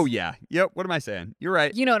has. Oh yeah. Yep. What am I saying? You're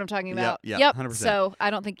right. You know what I'm talking about. Yep. 100%. So I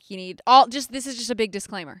don't think you need this is just a big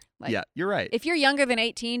disclaimer. Like, yeah, you're right. If you're younger than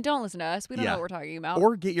 18, don't listen to us. We don't know what we're talking about.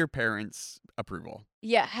 Or get your parents' approval.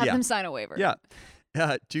 Yeah, have them sign a waiver. Yeah.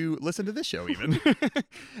 To listen to this show even.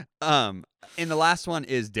 And the last one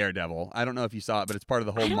is Daredevil. I don't know if you saw it, but it's part of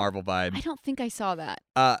the whole Marvel vibe. I don't think I saw that.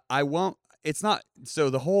 I won't. It's not. So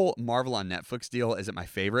the whole Marvel on Netflix deal isn't my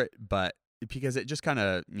favorite, but because it just kind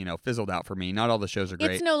of, fizzled out for me. Not all the shows are great.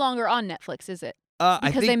 It's no longer on Netflix, is it?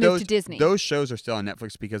 I think they moved to Disney. Those shows are still on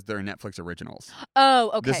Netflix because they're Netflix originals. Oh,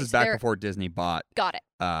 okay. This is back before Disney bought Got it.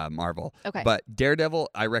 Marvel. Okay. But Daredevil,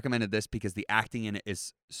 I recommended this because the acting in it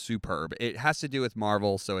is superb. It has to do with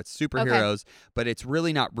Marvel, so it's superheroes, but it's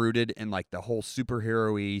really not rooted in like the whole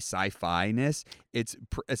superhero-y sci-fi-ness. It's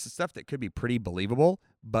stuff that could be pretty believable,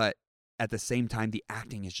 but at the same time, the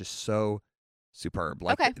acting is just so superb.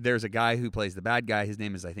 Like there's a guy who plays the bad guy. His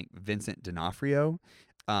name is, I think, Vincent D'Onofrio.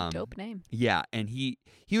 Dope name. Yeah, and he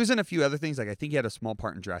was in a few other things. Like I think he had a small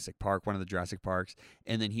part in Jurassic Park, one of the Jurassic Parks,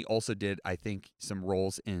 and then he also did, I think, some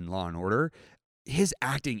roles in Law and Order. His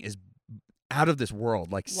acting is out of this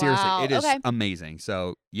world. Like seriously, it is amazing.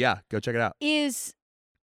 So yeah, go check it out. Is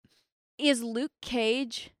Luke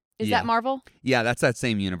Cage? Is that Marvel? Yeah, that's that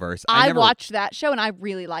same universe. I watched that show and I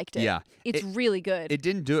really liked it. Yeah. It's really good. It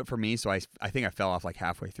didn't do it for me, so I think I fell off like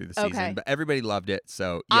halfway through the season. But everybody loved it,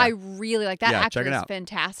 so yeah. I really like that. Actor is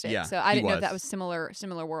fantastic. Yeah, so I didn't know if that was similar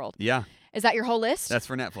world. Yeah. Is that your whole list? That's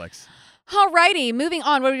for Netflix. Alrighty, moving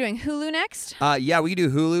on. What are we doing? Hulu next? Yeah, we can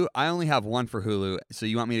do Hulu. I only have one for Hulu, so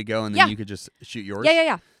you want me to go and then you could just shoot yours?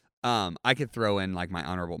 Yeah. I could throw in like my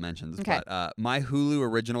honorable mentions, okay. But my Hulu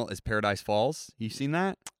original is Paradise Falls. You seen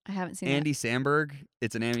that? I haven't seen Andy Samberg.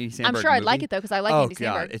 It's an Andy Samberg I'm sure I'd like it though because I like Andy Samberg.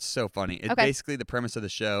 Oh god, it's so funny. Basically the premise of the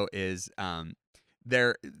show is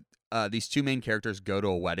these two main characters go to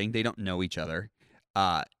a wedding. They don't know each other,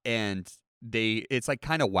 and it's like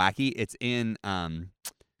kind of wacky. It's in Palm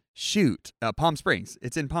Springs.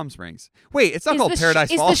 It's in Palm Springs. Wait, it's not called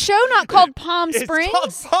Paradise Falls. Is the show not called Palm Springs?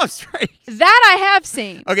 It's called Palm Springs. That I have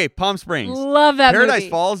seen. Okay, Palm Springs. Love that Paradise movie.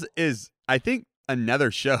 Falls is, I think, another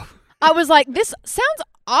show. I was like, this sounds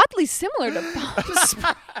oddly similar to Palm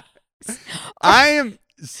Springs. I am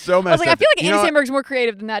so messed up. I feel like Andy Samberg's more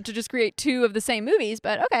creative than that to just create two of the same movies,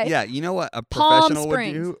 but okay. Yeah, you know what a professional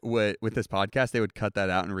would do with this podcast? They would cut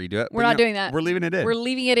that out and redo it. We're not doing that. We're leaving it in. We're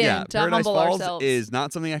leaving it in to Paradise humble Falls ourselves. Is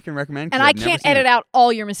not something I can recommend. And I can't edit out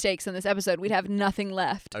all your mistakes in this episode. We'd have nothing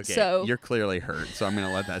left. Okay, so you're clearly hurt, so I'm going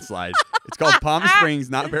to let that slide. It's called Palm Springs,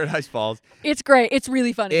 not Paradise Falls. It's great. It's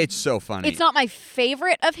really funny. It's so funny. It's not my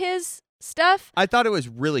favorite of his stuff. I thought it was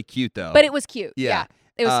really cute, though. But it was cute. Yeah.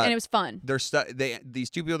 It was, and it was fun.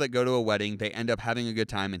 These two people that go to a wedding, they end up having a good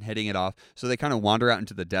time and hitting it off. So they kind of wander out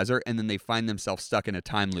into the desert, and then they find themselves stuck in a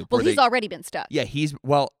time loop. Well, he's already been stuck. Yeah,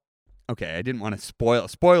 okay, I didn't want to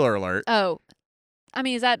spoiler alert. Oh. I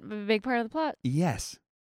mean, is that a big part of the plot? Yes.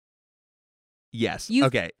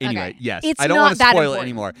 Okay, anyway, yes. It's I don't want to spoil it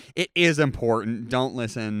anymore. It is important. Don't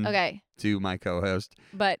listen to my co-host.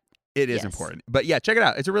 But it is important. But yeah, check it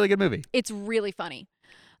out. It's a really good movie. It's really funny.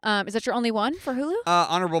 Is that your only one for Hulu?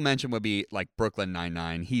 Honorable mention would be like Brooklyn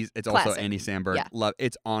Nine-Nine. It's Classic. Also Andy Samberg. Yeah.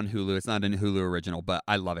 It's on Hulu. It's not a Hulu original, but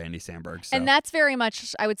I love Andy Samberg. So. And that's very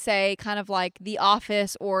much, I would say, kind of like The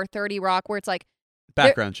Office or 30 Rock, where it's like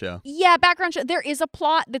background show. Yeah, background show. There is a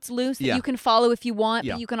plot that's loose that you can follow if you want,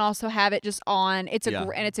 but you can also have it just on. And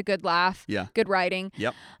it's a good laugh. Yeah. Good writing.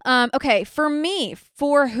 Yep. Okay, for me,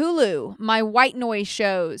 for Hulu, my white noise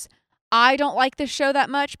shows. I don't like this show that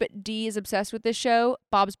much, but Dee is obsessed with this show,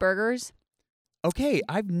 Bob's Burgers. Okay,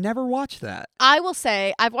 I've never watched that. I will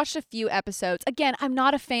say I've watched a few episodes. Again, I'm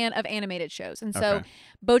not a fan of animated shows. And so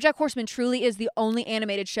BoJack Horseman truly is the only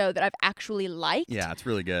animated show that I've actually liked. Yeah, it's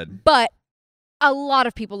really good. But a lot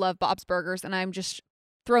of people love Bob's Burgers, and I'm just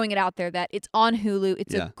throwing it out there that it's on Hulu.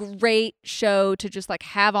 It's a great show to just like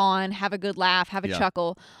have a good laugh, have a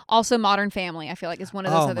chuckle. Also, Modern Family, I feel like, is one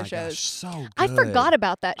of those other shows. Gosh, so good. I forgot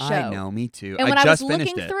about that show. I know, me too. And when I was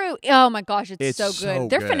looking through, oh my gosh, it's so good. So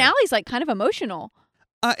Their good. finale's like kind of emotional.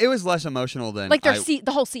 It was less emotional than like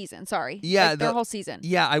the whole season. Sorry, yeah, their whole season.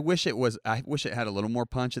 Yeah, I wish it had a little more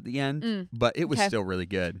punch at the end, but it was still really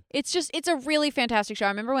good. It's a really fantastic show. I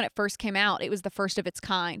remember when it first came out, it was the first of its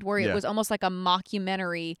kind, where it was almost like a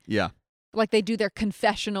mockumentary. Yeah. Like they do their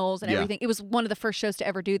confessionals and everything. It was one of the first shows to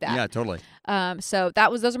ever do that. Yeah, totally. So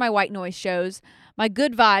those are my white noise shows. My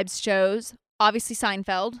good vibes shows, obviously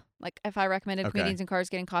Seinfeld. Like if I recommended Comedians in Cars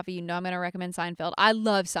Getting Coffee, you know I'm going to recommend Seinfeld. I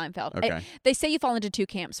love Seinfeld. Okay. They say you fall into two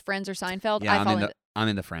camps, Friends or Seinfeld. Yeah, I'm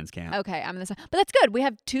in the Friends camp. Okay, I'm in the but that's good. We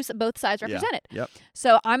have both sides represented. Yeah. Yep.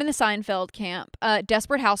 So I'm in the Seinfeld camp.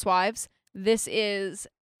 Desperate Housewives. This is,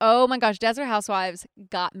 oh my gosh, Desperate Housewives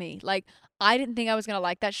got me. Like I didn't think I was going to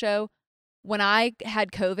like that show. When I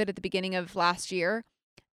had COVID at the beginning of last year,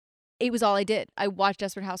 it was all I did. I watched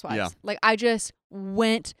Desperate Housewives. Yeah. Like I just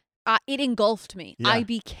went, it engulfed me. Yeah. I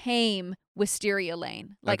became Wisteria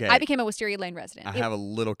Lane. Like Okay. I became a Wisteria Lane resident. I have a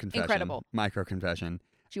little confession. Incredible. Micro confession.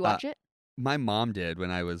 Did you watch it? My mom did when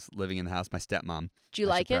I was living in the house. My stepmom. Did you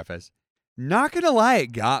like it? Not gonna lie,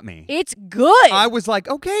 it got me. It's good. I was like,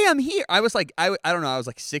 okay, I'm here. I was like, I don't know. I was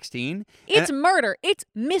like 16. It's murder. It's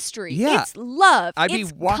mystery. Yeah. It's love.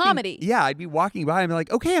 It's comedy. Yeah, I'd be walking by and be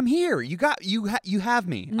like, okay, I'm here. You have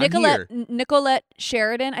me. Nicolette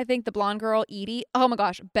Sheridan, I think the blonde girl, Edie. Oh my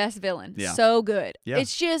gosh, best villain. Yeah. So good. Yeah.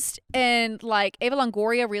 It's just, and like Ava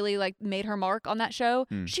Longoria really like made her mark on that show.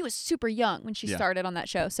 She was super young when she started on that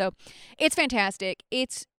show. So it's fantastic.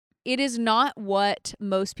 It is not what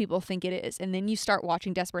most people think it is. And then you start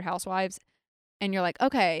watching Desperate Housewives and you're like,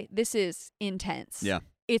 okay, this is intense. Yeah.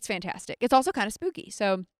 It's fantastic. It's also kind of spooky.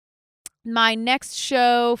 So my next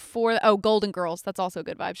show for Golden Girls. That's also a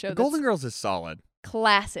good vibe show. Golden Girls is solid.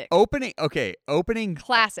 Classic. Opening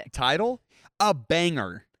classic. Title, a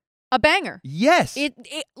banger. A banger. Yes.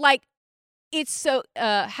 It's so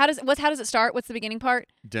how does it start? What's the beginning part?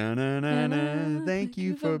 Da-na-na-na, thank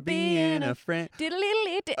you for being a friend. And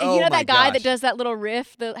you know that guy that does that little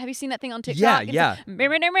riff? Have you seen that thing on TikTok? Yeah. And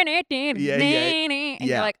Yeah.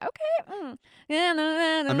 you're like, okay.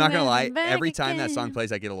 I'm not gonna lie. Every time that song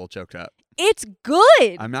plays, I get a little choked up. It's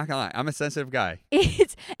good. I'm not gonna lie. I'm a sensitive guy.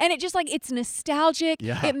 It's it's nostalgic.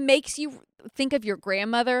 Yeah. It makes you think of your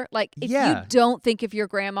grandmother. Like if Yeah. you don't think of your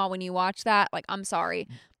grandma when you watch that, like I'm sorry.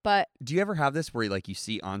 But do you ever have this where you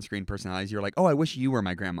see on-screen personalities? You're like, oh, I wish you were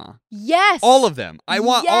my grandma. Yes. All of them. I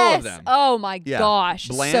want all of them. Oh my gosh.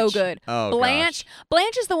 Blanche? So good. Oh, Blanche. Gosh.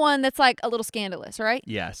 Blanche is the one that's like a little scandalous, right?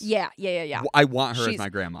 Yes. Yeah. I want her as my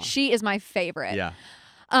grandma. She is my favorite. Yeah.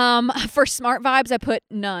 For smart vibes, I put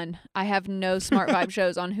none. I have no smart vibe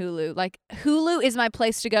shows on Hulu. Like Hulu is my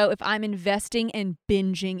place to go if I'm investing and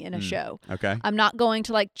binging in a show. Okay. I'm not going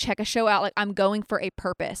to check a show out. Like I'm going for a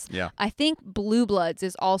purpose. Yeah. I think Blue Bloods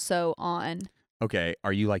is also on. Okay.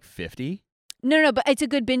 Are you 50? No, but it's a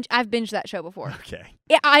good binge. I've binged that show before. Okay.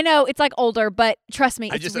 Yeah, I know it's older, but trust me,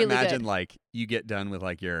 it's I just really imagine good. you get done with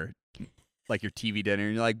your TV dinner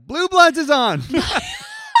and you're like, Blue Bloods is on.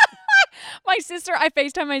 I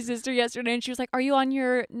FaceTimed my sister yesterday and she was like, are you on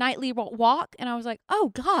your nightly walk? And I was like,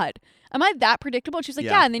 oh God, am I that predictable? And she was like,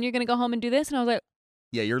 yeah. And then you're going to go home and do this. And I was like,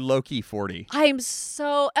 yeah, you're low-key 40. I'm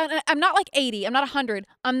not 80. I'm not 100.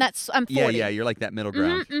 I'm 40. Yeah, you're that middle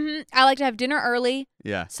ground. Mm-hmm. I like to have dinner early.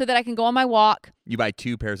 Yeah. So that I can go on my walk. You buy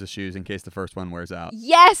 2 pairs of shoes in case the first one wears out.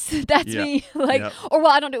 Yes, that's me. Yep. Or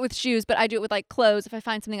I don't do it with shoes, but I do it with clothes. If I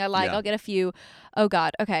find something I like, I'll get a few. Oh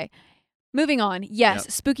God. Okay. Moving on.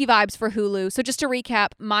 Yes, spooky vibes for Hulu. So just to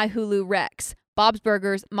recap, my Hulu recs: Bob's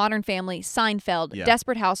Burgers, Modern Family, Seinfeld,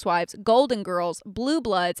 Desperate Housewives, Golden Girls, Blue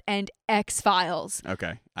Bloods, and X-Files.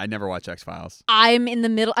 Okay. I never watch X-Files. I'm in the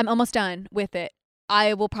middle. I'm almost done with it.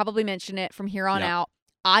 I will probably mention it from here on out.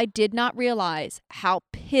 I did not realize how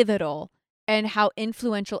pivotal and how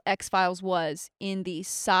influential X-Files was in the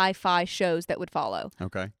sci-fi shows that would follow.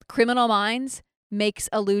 Okay. Criminal Minds makes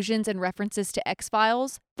allusions and references to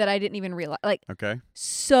X-Files that I didn't even realize. Okay.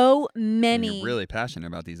 So many. And you're really passionate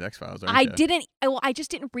about these X-Files, aren't you? I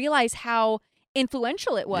just didn't realize how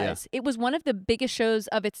influential it was. Yeah. It was one of the biggest shows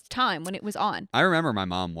of its time when it was on. I remember my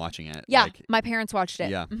mom watching it. Yeah, my parents watched it.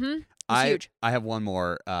 Yeah. Mm-hmm. It was huge. I have one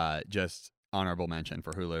more just honorable mention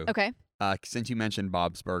for Hulu. Okay. Since you mentioned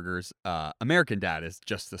Bob's Burgers, American Dad is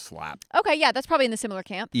just the slap. Okay, yeah, that's probably in the similar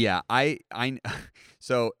camp. Yeah,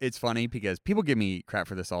 so it's funny because people give me crap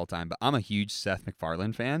for this all the time, but I'm a huge Seth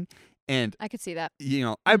MacFarlane fan. And I could see that.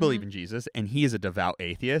 I believe in Jesus, and he is a devout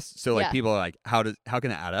atheist. So people are like, how can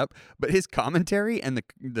that add up? But his commentary and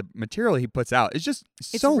the material he puts out is just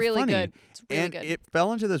so really funny. Good. It's really and good. It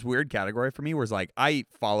fell into this weird category for me, where it's I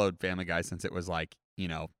followed Family Guy since it was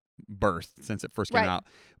birth, since it first came out.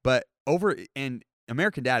 But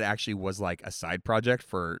American Dad actually was a side project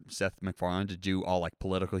for Seth MacFarlane to do all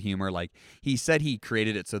political humor. He said he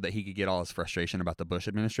created it so that he could get all his frustration about the Bush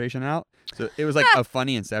administration out. So it was a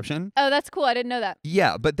funny inception. Oh, that's cool. I didn't know that.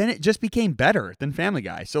 Yeah, but then it just became better than Family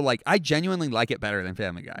Guy. So I genuinely like it better than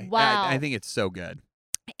Family Guy. Wow. I think it's so good.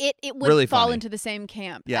 It would really fall funny. into the same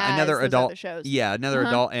camp. Yeah, as another those adult other shows. Yeah, another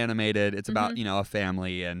adult animated. It's about a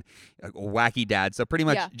family and a wacky dad. So pretty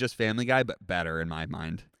much just Family Guy, but better in my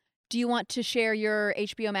mind. Do you want to share your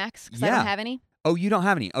HBO Max? Because I don't have any. Oh, you don't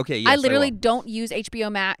have any? Okay, yes, I literally don't use HBO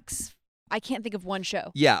Max. I can't think of one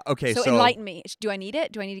show. Yeah, okay. So enlighten me. Do I need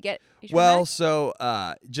it? Do I need to get HBO Max? So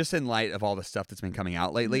just in light of all the stuff that's been coming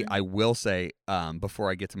out lately, I will say, before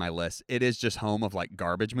I get to my list, it is just home of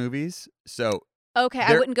garbage movies. So okay,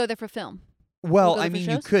 I wouldn't go there for film. Well, I mean,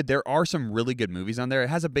 you could. There are some really good movies on there. It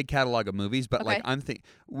has a big catalog of movies, but I'm thinking,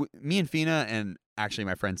 me and Fina and actually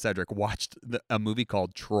my friend Cedric watched a movie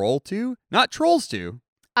called Troll 2, not Trolls 2.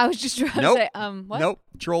 I was just trying to say, what? Nope,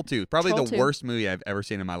 Troll 2. Probably Troll the 2. worst movie I've ever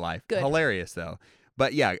seen in my life. Good. Hilarious though.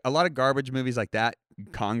 But yeah, a lot of garbage movies like that.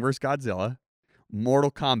 Kong vs. Godzilla,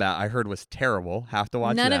 Mortal Kombat. I heard was terrible. Have to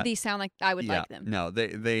watch. None of these sound like I would like them. No,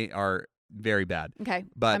 they are very bad. Okay,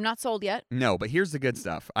 but I'm not sold yet. No, but here's the good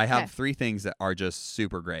stuff. I have 3 things that are just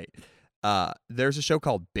super great. There's a show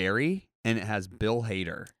called Barry, and it has Bill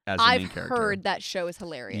Hader as the main character. I've heard that show is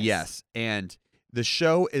hilarious. Yes, and the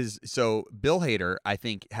show is Bill Hader, I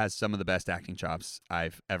think, has some of the best acting chops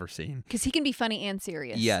I've ever seen. Because he can be funny and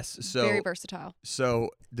serious. Yes, so very versatile.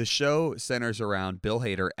 So the show centers around Bill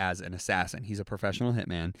Hader as an assassin. He's a professional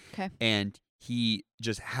hitman. Okay, and he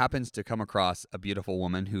just happens to come across a beautiful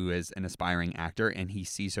woman who is an aspiring actor, and he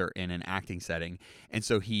sees her in an acting setting. And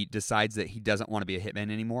so he decides that he doesn't want to be a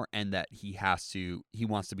hitman anymore and that he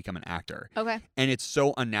wants to become an actor. Okay. And it's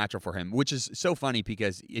so unnatural for him, which is so funny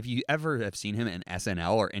because if you ever have seen him in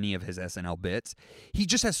SNL or any of his SNL bits, he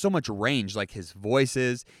just has so much range, like his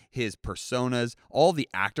voices, his personas, all the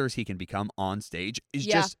actors he can become on stage is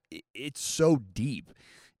just, it's so deep.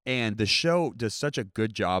 And the show does such a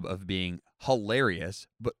good job of being hilarious,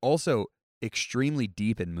 but also extremely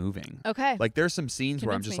deep and moving. Okay. Like there's some scenes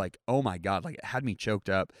where I'm just like, oh my God, like it had me choked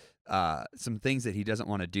up. Some things that he doesn't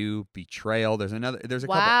want to do, betrayal. There's a couple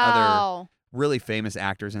other really famous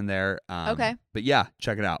actors in there. Okay. But yeah,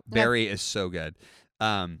 check it out. Barry is so good.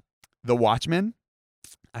 The Watchmen.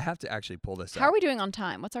 I have to actually pull this up. How are we doing on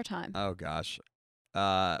time? What's our time? Oh gosh.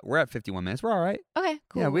 We're at 51 minutes. We're all right. Okay,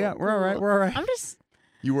 cool. Yeah, we're all right. We're all right.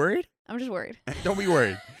 You worried? I'm just worried. Don't be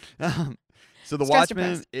worried. So The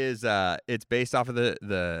Watchmen is it's based off of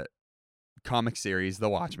the comic series The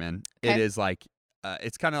Watchmen. Okay. It is like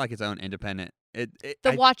it's kind of like its own independent.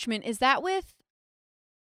 Watchmen, is that with?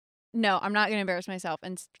 No, I'm not going to embarrass myself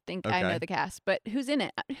and think I know the cast, but who's in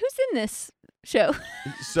it? Who's in this show?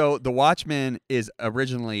 So The Watchmen is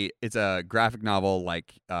it's a graphic novel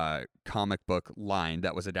like comic book line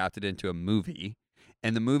that was adapted into a movie.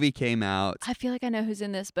 And the movie came out. I feel like I know who's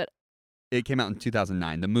in this, but it came out in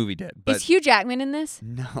 2009. The movie did. But is Hugh Jackman in this?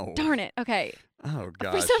 No. Darn it. Okay. Oh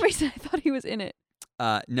god. For some reason, I thought he was in it.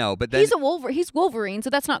 No, but then he's Wolverine, so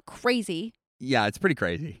that's not crazy. Yeah, it's pretty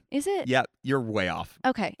crazy. Is it? Yep, you're way off.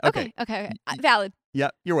 Okay. Valid.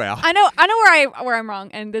 Yep, you're way off. I know where I'm wrong,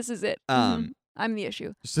 and this is it. I'm the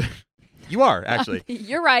issue. So, you are actually.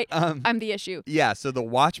 You're right. I'm the issue. Yeah. So The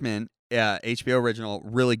Watchmen, HBO original,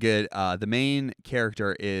 really good. The main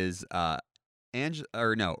character is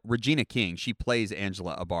Regina King. She plays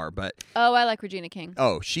Angela Abar, but I like Regina King.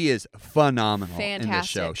 Oh, she is phenomenal. Fantastic. In this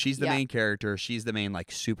show. She's the main character. She's the main like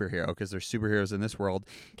superhero because there's superheroes in this world.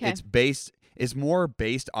 Okay. It's more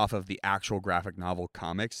based off of the actual graphic novel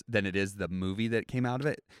comics than it is the movie that came out of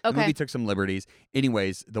it. The movie took some liberties.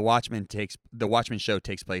 Anyways, the Watchmen show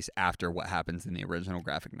takes place after what happens in the original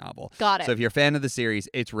graphic novel. Got it. So if you're a fan of the series,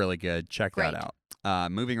 it's really good. Check that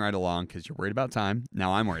out. Moving right along because you're worried about time.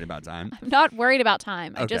 Now I'm worried about time. I'm not worried about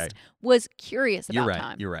time. I just was curious about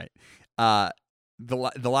time. You're right.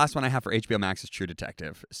 The last one I have for HBO Max is True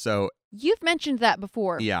Detective. So you've mentioned that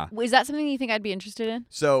before. Yeah. Is that something you think I'd be interested in?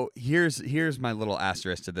 So here's my little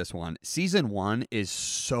asterisk to this one. Season 1 is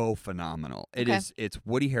so phenomenal. It's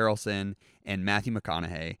Woody Harrelson and Matthew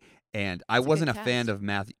McConaughey. And I wasn't a fan of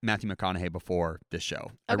Matthew McConaughey before this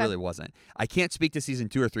show. I really wasn't. I can't speak to season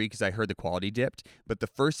 2 or 3 because I heard the quality dipped. But the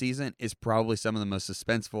first season is probably some of the most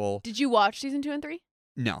suspenseful. Did you watch season 2 and 3?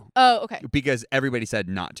 No. Oh, okay. Because everybody said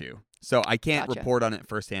not to. So I can't report on it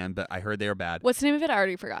firsthand, but I heard they were bad. What's the name of it? I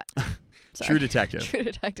already forgot. True Detective. True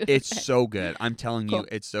Detective. It's so good. I'm telling you,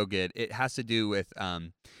 it's so good. It has to do with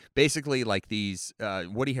basically like these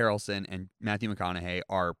Woody Harrelson and Matthew McConaughey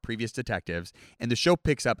are previous detectives, and the show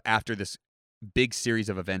picks up after this big series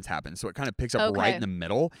of events happens. So it kind of picks up right in the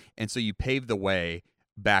middle, and so you pave the way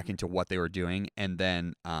back into what they were doing, and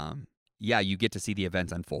then you get to see the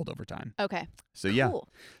events unfold over time. Okay. So yeah. Cool.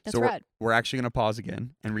 That's rad. We're actually going to pause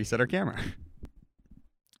again and reset our camera.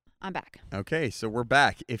 I'm back. Okay, so we're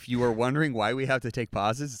back. If you were wondering why we have to take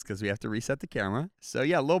pauses, it's because we have to reset the camera. So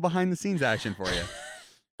yeah, a little behind the scenes action for you.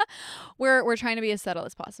 We're trying to be as subtle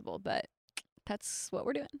as possible, but that's what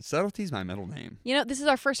we're doing. Subtlety's my middle name. You know, this is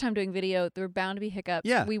our first time doing video. There are bound to be hiccups.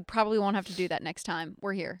 Yeah. We probably won't have to do that next time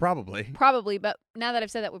we're here. Probably, but now that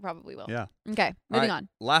I've said that, we probably will. Yeah. Okay, moving on.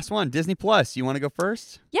 Last one, Disney Plus. You want to go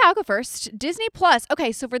first? Yeah, I'll go first. Disney Plus.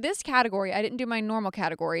 Okay, so for this category, I didn't do my normal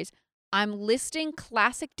categories. I'm listing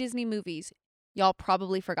classic Disney movies y'all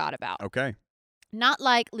probably forgot about. Okay. Not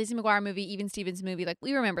like Lizzie McGuire movie, Even Stevens movie. Like,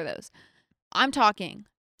 we remember those. I'm talking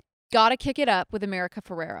Gotta Kick It Up with America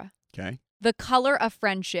Ferrera. Okay. The Color of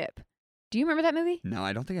Friendship. Do you remember that movie? No,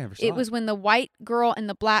 I don't think I ever saw it. It was when the white girl and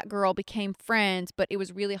the black girl became friends, but it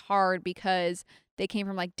was really hard because they came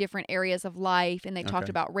from like different areas of life, and they talked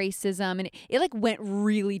about racism, and it like went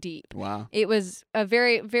really deep. Wow. It was a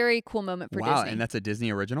very, very cool moment for Disney. Wow, and that's a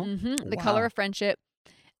Disney original? Mm-hmm. The Color of Friendship.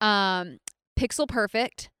 Pixel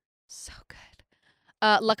Perfect. So good.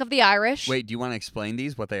 Luck of the Irish. Wait, do you want to explain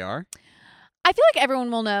these, what they are? I feel like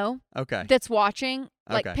everyone will know. Okay. That's watching.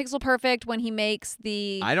 Like Pixel Perfect when he makes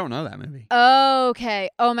the... I don't know that movie. Okay.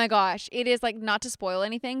 Oh my gosh. It is like, not to spoil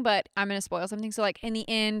anything, but I'm going to spoil something. So like in the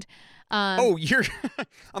end, I'm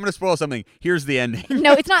gonna spoil something. Here's the ending.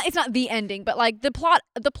 No, it's not the ending, but like the plot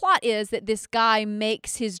is that this guy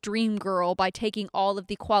makes his dream girl by taking all of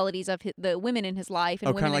the qualities of the women in his life.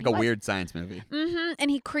 And kind of like a weird science movie. Mm-hmm.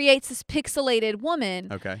 And he creates this pixelated woman.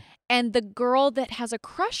 Okay. And the girl that has a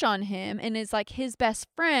crush on him and is like his best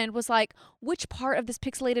friend was like, which part of this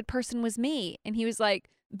pixelated person was me? And he was like,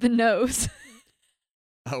 the nose.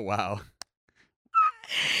 Oh, wow.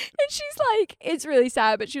 And she's like, it's really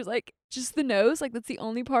sad, but she was like, just the nose? Like, that's the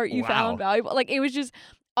only part you found valuable? Like, it was just,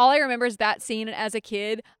 all I remember is that scene. And as a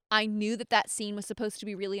kid, I knew that scene was supposed to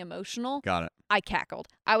be really emotional. Got it. I cackled.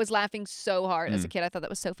 I was laughing so hard as a kid. I thought that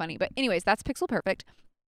was so funny. But anyways, that's Pixel Perfect.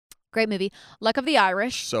 Great movie. Luck of the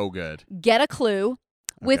Irish. So good. Get a Clue.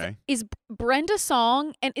 Is Brenda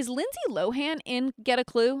Song and is Lindsay Lohan in Get a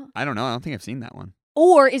Clue? I don't know. I don't think I've seen that one.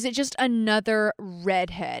 Or is it just another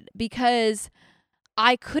redhead? Because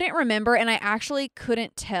I couldn't remember, and I actually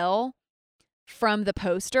couldn't tell from the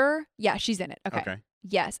poster. Yeah, she's in it. Okay.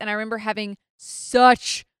 Yes. And I remember having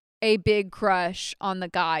such a big crush on the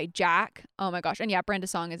guy, Jack. Oh my gosh. And yeah, Brenda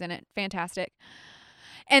Song is in it. Fantastic.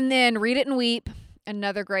 And then Read It and Weep.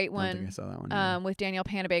 Another great one. I don't think I saw that one. With Danielle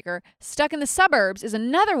Panabaker. Stuck in the Suburbs is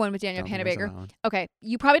another one with Danielle Panabaker. Okay,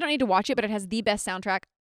 you probably don't need to watch it, but it has the best soundtrack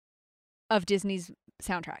of Disney's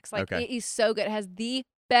soundtracks. Like, it is so good. It has the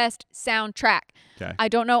best soundtrack. Okay. I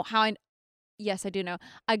don't know how yes, I do know.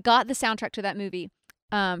 I got the soundtrack to that movie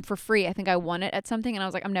for free. I think I won it at something, and I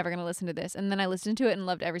was like, I'm never going to listen to this. And then I listened to it and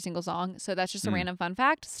loved every single song. So that's just a random fun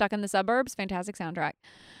fact. Stuck in the Suburbs, fantastic soundtrack.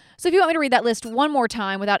 So if you want me to read that list one more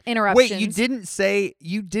time without interruptions. Wait, you didn't say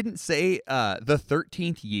the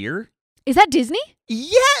 13th year? Is that Disney?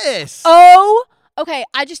 Yes. Oh, okay.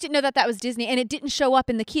 I just didn't know that was Disney, and it didn't show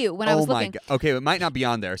up in the queue when I was looking. God. Okay, it might not be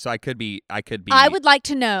on there, so I could be. I would like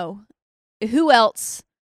to know who else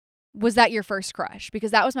was that your first crush,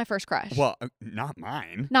 because that was my first crush. Well, not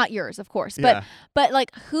mine. Not yours, of course. Yeah. But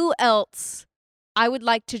like, who else? I would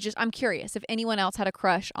like to I'm curious if anyone else had a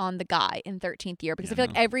crush on the guy in 13th year, because I feel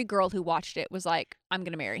like every girl who watched it was like, I'm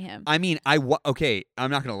going to marry him. I mean, I'm not going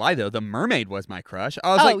to lie, though. The mermaid was my crush.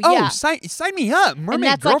 I was sign me up. Mermaid and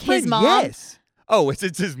that's girlfriend, like his mom? Yes. Oh,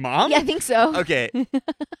 it's his mom? Yeah, I think so. Okay.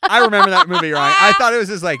 I remember that movie, right? I thought it was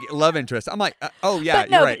his, like, love interest. I'm like, you're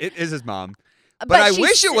right. It is his mom. But I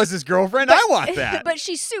wish it was his girlfriend. I want that. But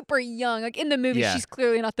she's super young. Like, in the movie, she's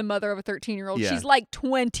clearly not the mother of a 13-year-old. Yeah. She's like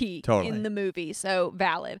 20 in the movie. So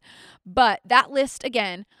valid. But that list,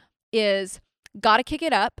 again, is Gotta Kick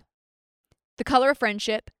It Up, The Color of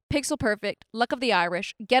Friendship, Pixel Perfect, Luck of the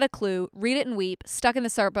Irish, Get a Clue, Read It and Weep, Stuck in the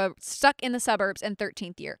Suburbs, and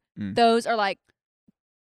 13th Year. Those are like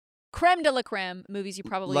creme de la creme movies you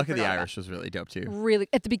probably Luck of the Irish was really dope too. Really,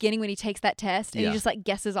 at the beginning when he takes that test and he just like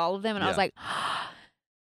guesses all of them, and I was like,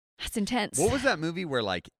 that's intense. What was that movie where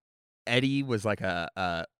like Eddie was like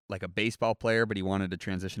a baseball player, but he wanted to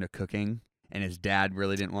transition to cooking, and his dad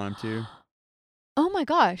really didn't want him to? Oh my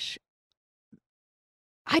gosh.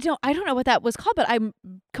 I don't know what that was called, but I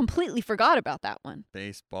completely forgot about that one.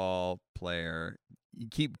 Baseball player. You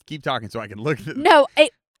keep talking so I can look at it. No,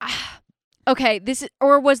 okay, this is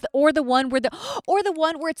the one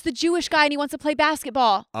where it's the Jewish guy and he wants to play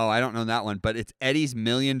basketball. Oh, I don't know that one, but it's Eddie's $1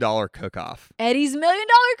 Million Cook-Off. Eddie's $1 Million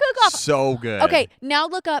Cook-Off. So good. Okay, now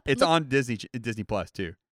look up. It's on Disney Plus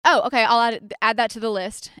too. Oh, okay. I'll add that to the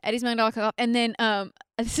list. Eddie's $1 Million Cook-Off, and then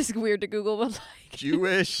this is weird to Google, but like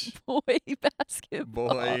Jewish boy basketball.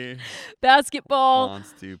 Boy basketball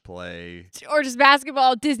wants to play, or just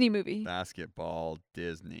basketball Disney movie. Basketball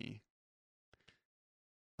Disney.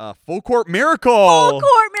 Full Court Miracle. Full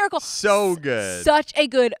Court Miracle. So good. Such a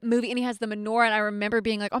good movie. And he has the menorah. And I remember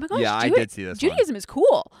being like, oh my gosh, I did see this Judaism is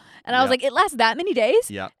cool. And I was like, it lasts that many days?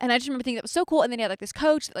 Yeah. And I just remember thinking that was so cool. And then he had like this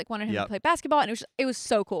coach that like wanted him to play basketball. And it was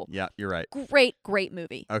so cool. Yeah, you're right. Great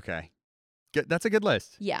movie. Okay. Good. That's a good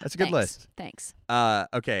list. Yeah. That's a good list. Thanks.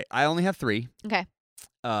 Okay. I only have 3. Okay.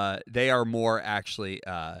 They are more actually,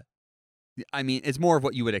 I mean, it's more of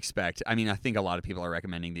what you would expect. I mean, I think a lot of people are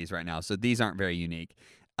recommending these right now. So these aren't very unique.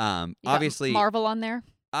 Obviously Marvel on there.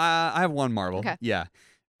 I have one Marvel. Okay. Yeah.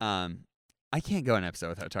 I can't go an episode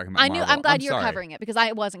without talking about Marvel. I'm glad you're covering it, because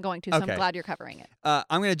I wasn't going to, so I'm glad you're covering it.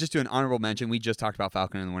 I'm going to just do an honorable mention. We just talked about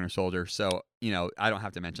Falcon and the Winter Soldier, so, I don't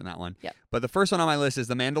have to mention that one. Yep. But the first one on my list is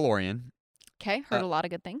The Mandalorian. Okay, heard a lot of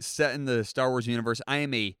good things. Set in the Star Wars universe. I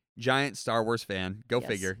am a giant Star Wars fan. Go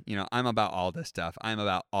figure. I'm about all this stuff. I'm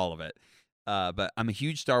about all of it. But I'm a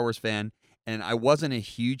huge Star Wars fan. And I wasn't a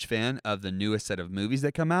huge fan of the newest set of movies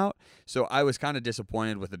that come out. So I was kind of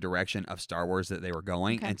disappointed with the direction of Star Wars that they were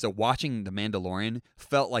going. Okay. And so watching The Mandalorian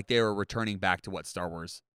felt like they were returning back to what Star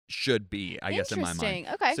Wars should be, I guess, in my mind.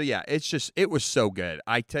 Okay. So yeah, it was so good.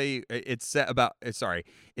 I tell you, it's about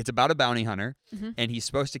a bounty hunter, and he's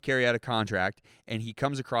supposed to carry out a contract, and he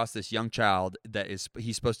comes across this young child that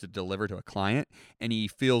he's supposed to deliver to a client, and he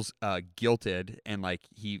feels guilted, and like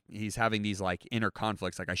he's having these like inner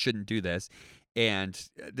conflicts, like I shouldn't do this. And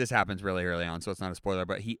this happens really early on, so it's not a spoiler,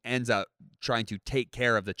 but he ends up trying to take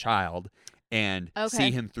care of the child and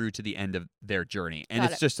see him through to the end of their journey. And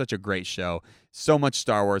it's just such a great show. So much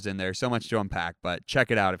Star Wars in there, so much to unpack, but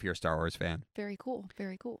check it out if you're a Star Wars fan. Very cool.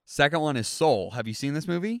 Very cool. Second one is Soul. Have you seen this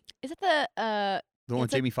movie? Is it the one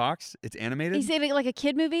with Jamie Foxx? It's animated? He's saying like a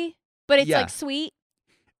kid movie, but it's like sweet.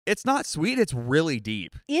 It's not sweet, it's really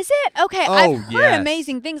deep. Is it? Okay, I've heard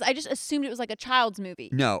amazing things. I just assumed it was like a child's movie.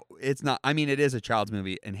 No, it's not. I mean, it is a child's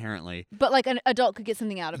movie inherently. But like an adult could get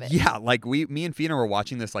something out of it. Yeah, like me and Fina were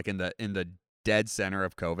watching this like in the dead center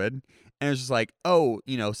of COVID, and it was just like, oh,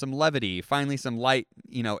 some levity, finally some light,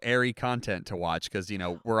 airy content to watch because,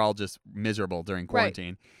 we're all just miserable during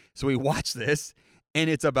quarantine. Right. So we watched this, and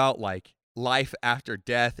it's about like life after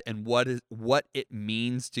death and what it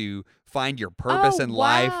means to find your purpose in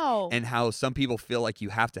life, and how some people feel like you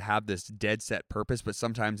have to have this dead set purpose, but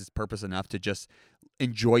sometimes it's purpose enough to just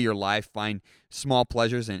enjoy your life, find small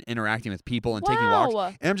pleasures and interacting with people and taking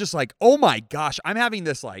walks. And I'm just like, oh my gosh, I'm having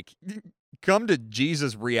this like come to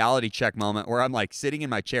Jesus reality check moment where I'm like sitting in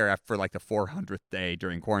my chair for like the 400th day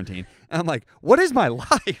during quarantine. And I'm like, what is my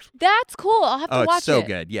life? That's cool. I'll have to watch it. Oh, it's so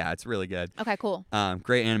good. Yeah, it's really good. Okay, cool.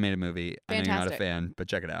 Great animated movie. Fantastic. I know you're not a fan, but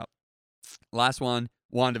check it out. Last one,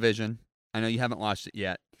 WandaVision. I know you haven't watched it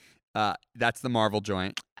yet. That's the Marvel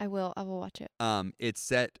joint. I will watch it. It's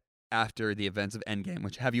set after the events of Endgame,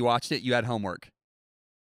 which, have you watched it? You had homework.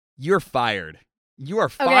 You're fired. You are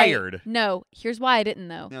fired. Okay. No, here's why I didn't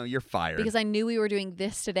know. No, you're fired. Because I knew we were doing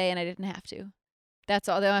this today and I didn't have to. That's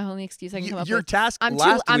all. That's my only excuse I can come up with. Your task I'm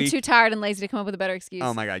too tired and lazy to come up with a better excuse.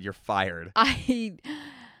 Oh my God, you're fired.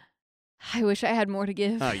 I wish I had more to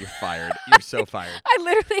give. Oh, you're fired. You're so fired. I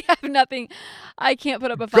literally have nothing. I can't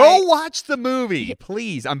put up a fight. Go watch the movie,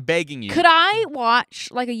 please. I'm begging you. Could I watch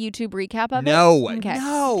like a YouTube recap of it? No. Okay.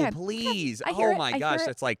 No, okay. Please. Oh my gosh,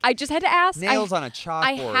 that's like I just had to ask. Nails on a chalkboard.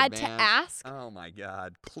 I had to ask. Oh my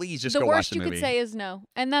God. Please just go watch the movie. The worst you could say is no.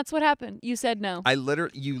 And that's what happened. You said no.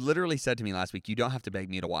 You literally said to me last week, you don't have to beg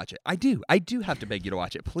me to watch it. I do have to beg you to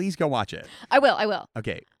watch it. Please go watch it. I will.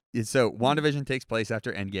 Okay. So WandaVision takes place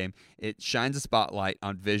after Endgame. It shines a spotlight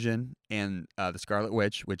on Vision and the Scarlet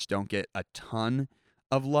Witch, which don't get a ton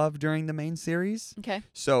of love during the main series. Okay.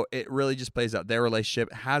 So it really just plays out. Their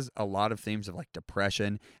relationship has a lot of themes of like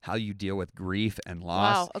depression, how you deal with grief and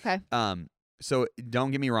loss. Wow, okay. So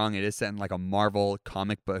don't get me wrong, it is set in like a Marvel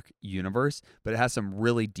comic book universe, but it has some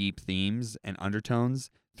really deep themes and undertones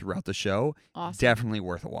throughout the show. Awesome. Definitely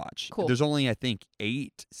worth a watch. Cool. There's only, I think,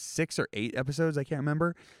 6 or 8 episodes. I can't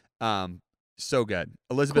remember. So good.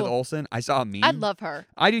 Elizabeth Olsen. I saw a meme. I love her.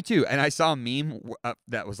 I do too. And I saw a meme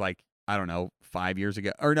that was like, I don't know, 5 years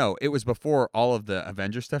ago. Or no, it was before all of the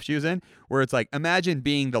Avengers stuff she was in, where it's like, imagine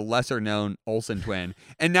being the lesser known Olsen twin.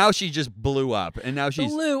 And now she just blew up. And now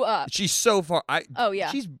she's She's so far.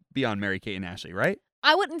 She's beyond Mary-Kate and Ashley, right?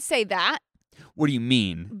 I wouldn't say that. What do you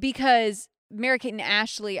mean? Because Mary-Kate and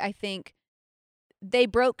Ashley, I think they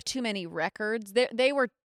broke too many records. They were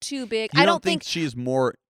too big. I don't think she is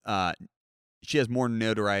more. She has more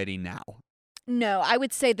notoriety now. No, I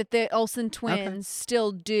would say that the Olsen twins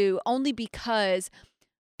still do, only because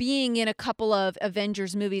being in a couple of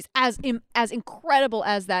Avengers movies, as incredible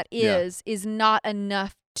as that is not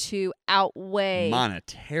enough to outweigh.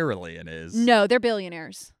 Monetarily, it is. No, they're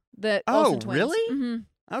billionaires. The Olsen twins. Really?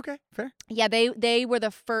 Mm-hmm. Okay, fair. Yeah, they were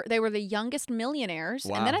the youngest millionaires,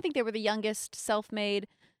 and then I think they were the youngest self-made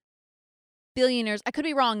billionaires. I could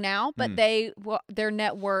be wrong now, but their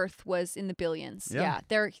net worth was in the billions. Yeah,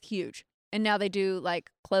 they're huge. And now they do like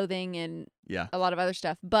clothing and a lot of other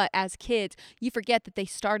stuff. But as kids, you forget that they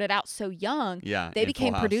started out so young. Yeah, they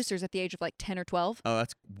became producers at the age of like 10 or 12. Oh,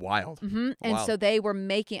 that's wild. Mm-hmm. And so they were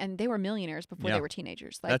they were millionaires before they were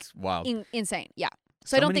teenagers. Like, that's wild. Insane. Yeah.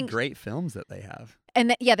 So I don't think great films that they have.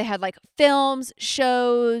 And they had like films,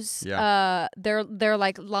 shows. Yeah. They're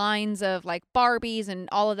like lines of like Barbies and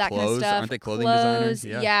all of that kind of stuff. Aren't they clothing designers?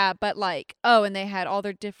 Yeah. But like and they had all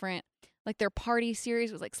their different, like their party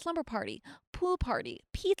series was like Slumber Party, Pool Party,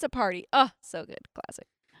 Pizza Party. Oh, so good, classic.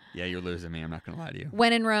 Yeah, you're losing me. I'm not gonna lie to you.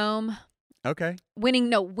 When in Rome. Okay. Winning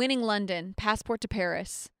London, Passport to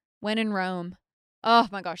Paris, When in Rome. Oh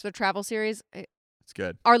my gosh, their travel series. It's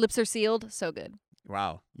good. Our Lips Are Sealed. So good.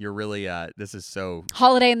 Wow, you're really. This is so.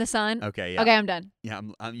 Holiday in the Sun. Okay, yeah. Okay, I'm done. Yeah,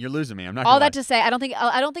 you're losing me. I'm not. All gonna that to say, I don't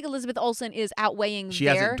think Elizabeth Olsen is outweighing. She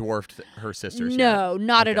hasn't dwarfed her sisters. No, yet.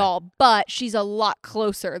 not at all. But she's a lot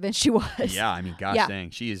closer than she was. Yeah, I mean, gosh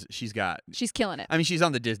dang, she's killing it. I mean, she's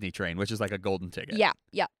on the Disney train, which is like a golden ticket. Yeah.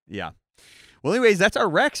 Yeah. Well, anyways, that's our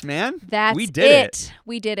Rex, man. We did it.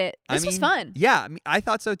 We did it. This was fun. Yeah, I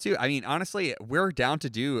thought so too. I mean, honestly, we're down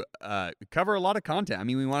to do cover a lot of content. I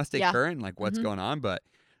mean, we want to stay current and like what's going on, but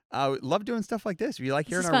love doing stuff like this. If you like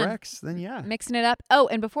hearing our Rex, then yeah. Mixing it up. Oh,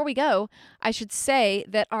 and before we go, I should say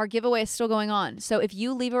that our giveaway is still going on. So if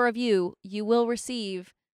you leave a review, you will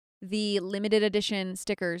receive the limited edition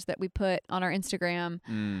stickers that we put on our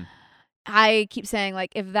Instagram. I keep saying,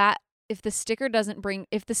 like, if the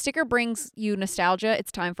sticker brings you nostalgia,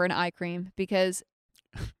 it's time for an eye cream, because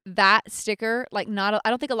that sticker, like, I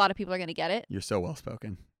don't think a lot of people are going to get it. You're so well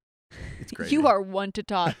spoken. It's great. You are one to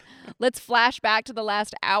talk. Let's flash back to the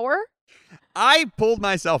last hour. I pulled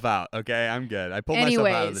myself out. Okay, I'm good. I pulled myself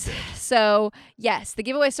out of the ditch. So yes, the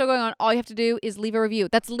giveaway is still going on. All you have to do is leave a review.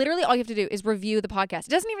 That's literally all you have to do is review the podcast. It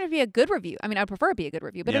doesn't even have to be a good review. I mean, I'd prefer it be a good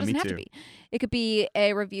review, but it doesn't have to be. It could be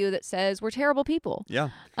a review that says we're terrible people. Yeah.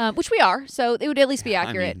 Which we are. So it would at least be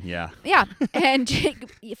accurate. I mean, yeah. Yeah. And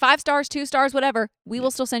 5 stars, 2 stars, whatever. We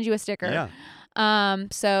will still send you a sticker. Yeah.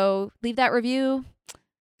 So leave that review.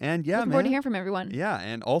 And yeah, looking forward to hearing from everyone. Yeah,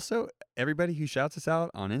 and also everybody who shouts us out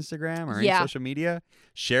on Instagram or any social media,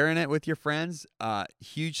 sharing it with your friends.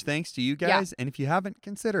 Huge thanks to you guys. And if you haven't,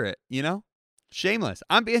 consider it. Shameless.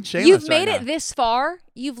 I'm being shameless. You've made it this far.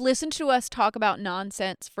 You've listened to us talk about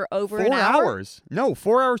nonsense for over an hour. 4 hours. No,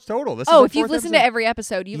 4 hours total. This if you've listened to every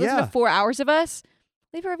episode, you've listened to 4 hours of us.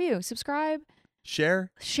 Leave a review, subscribe, share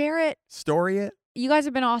it, story it. You guys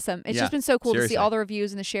have been awesome. It's just been so cool to see all the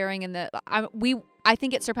reviews and the sharing and I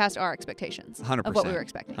think it surpassed our expectations 100%, of what we were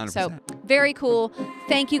expecting. 100%. So very cool.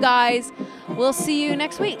 Thank you guys. We'll see you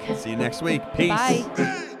next week. See you next week. Peace.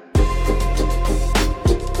 Bye.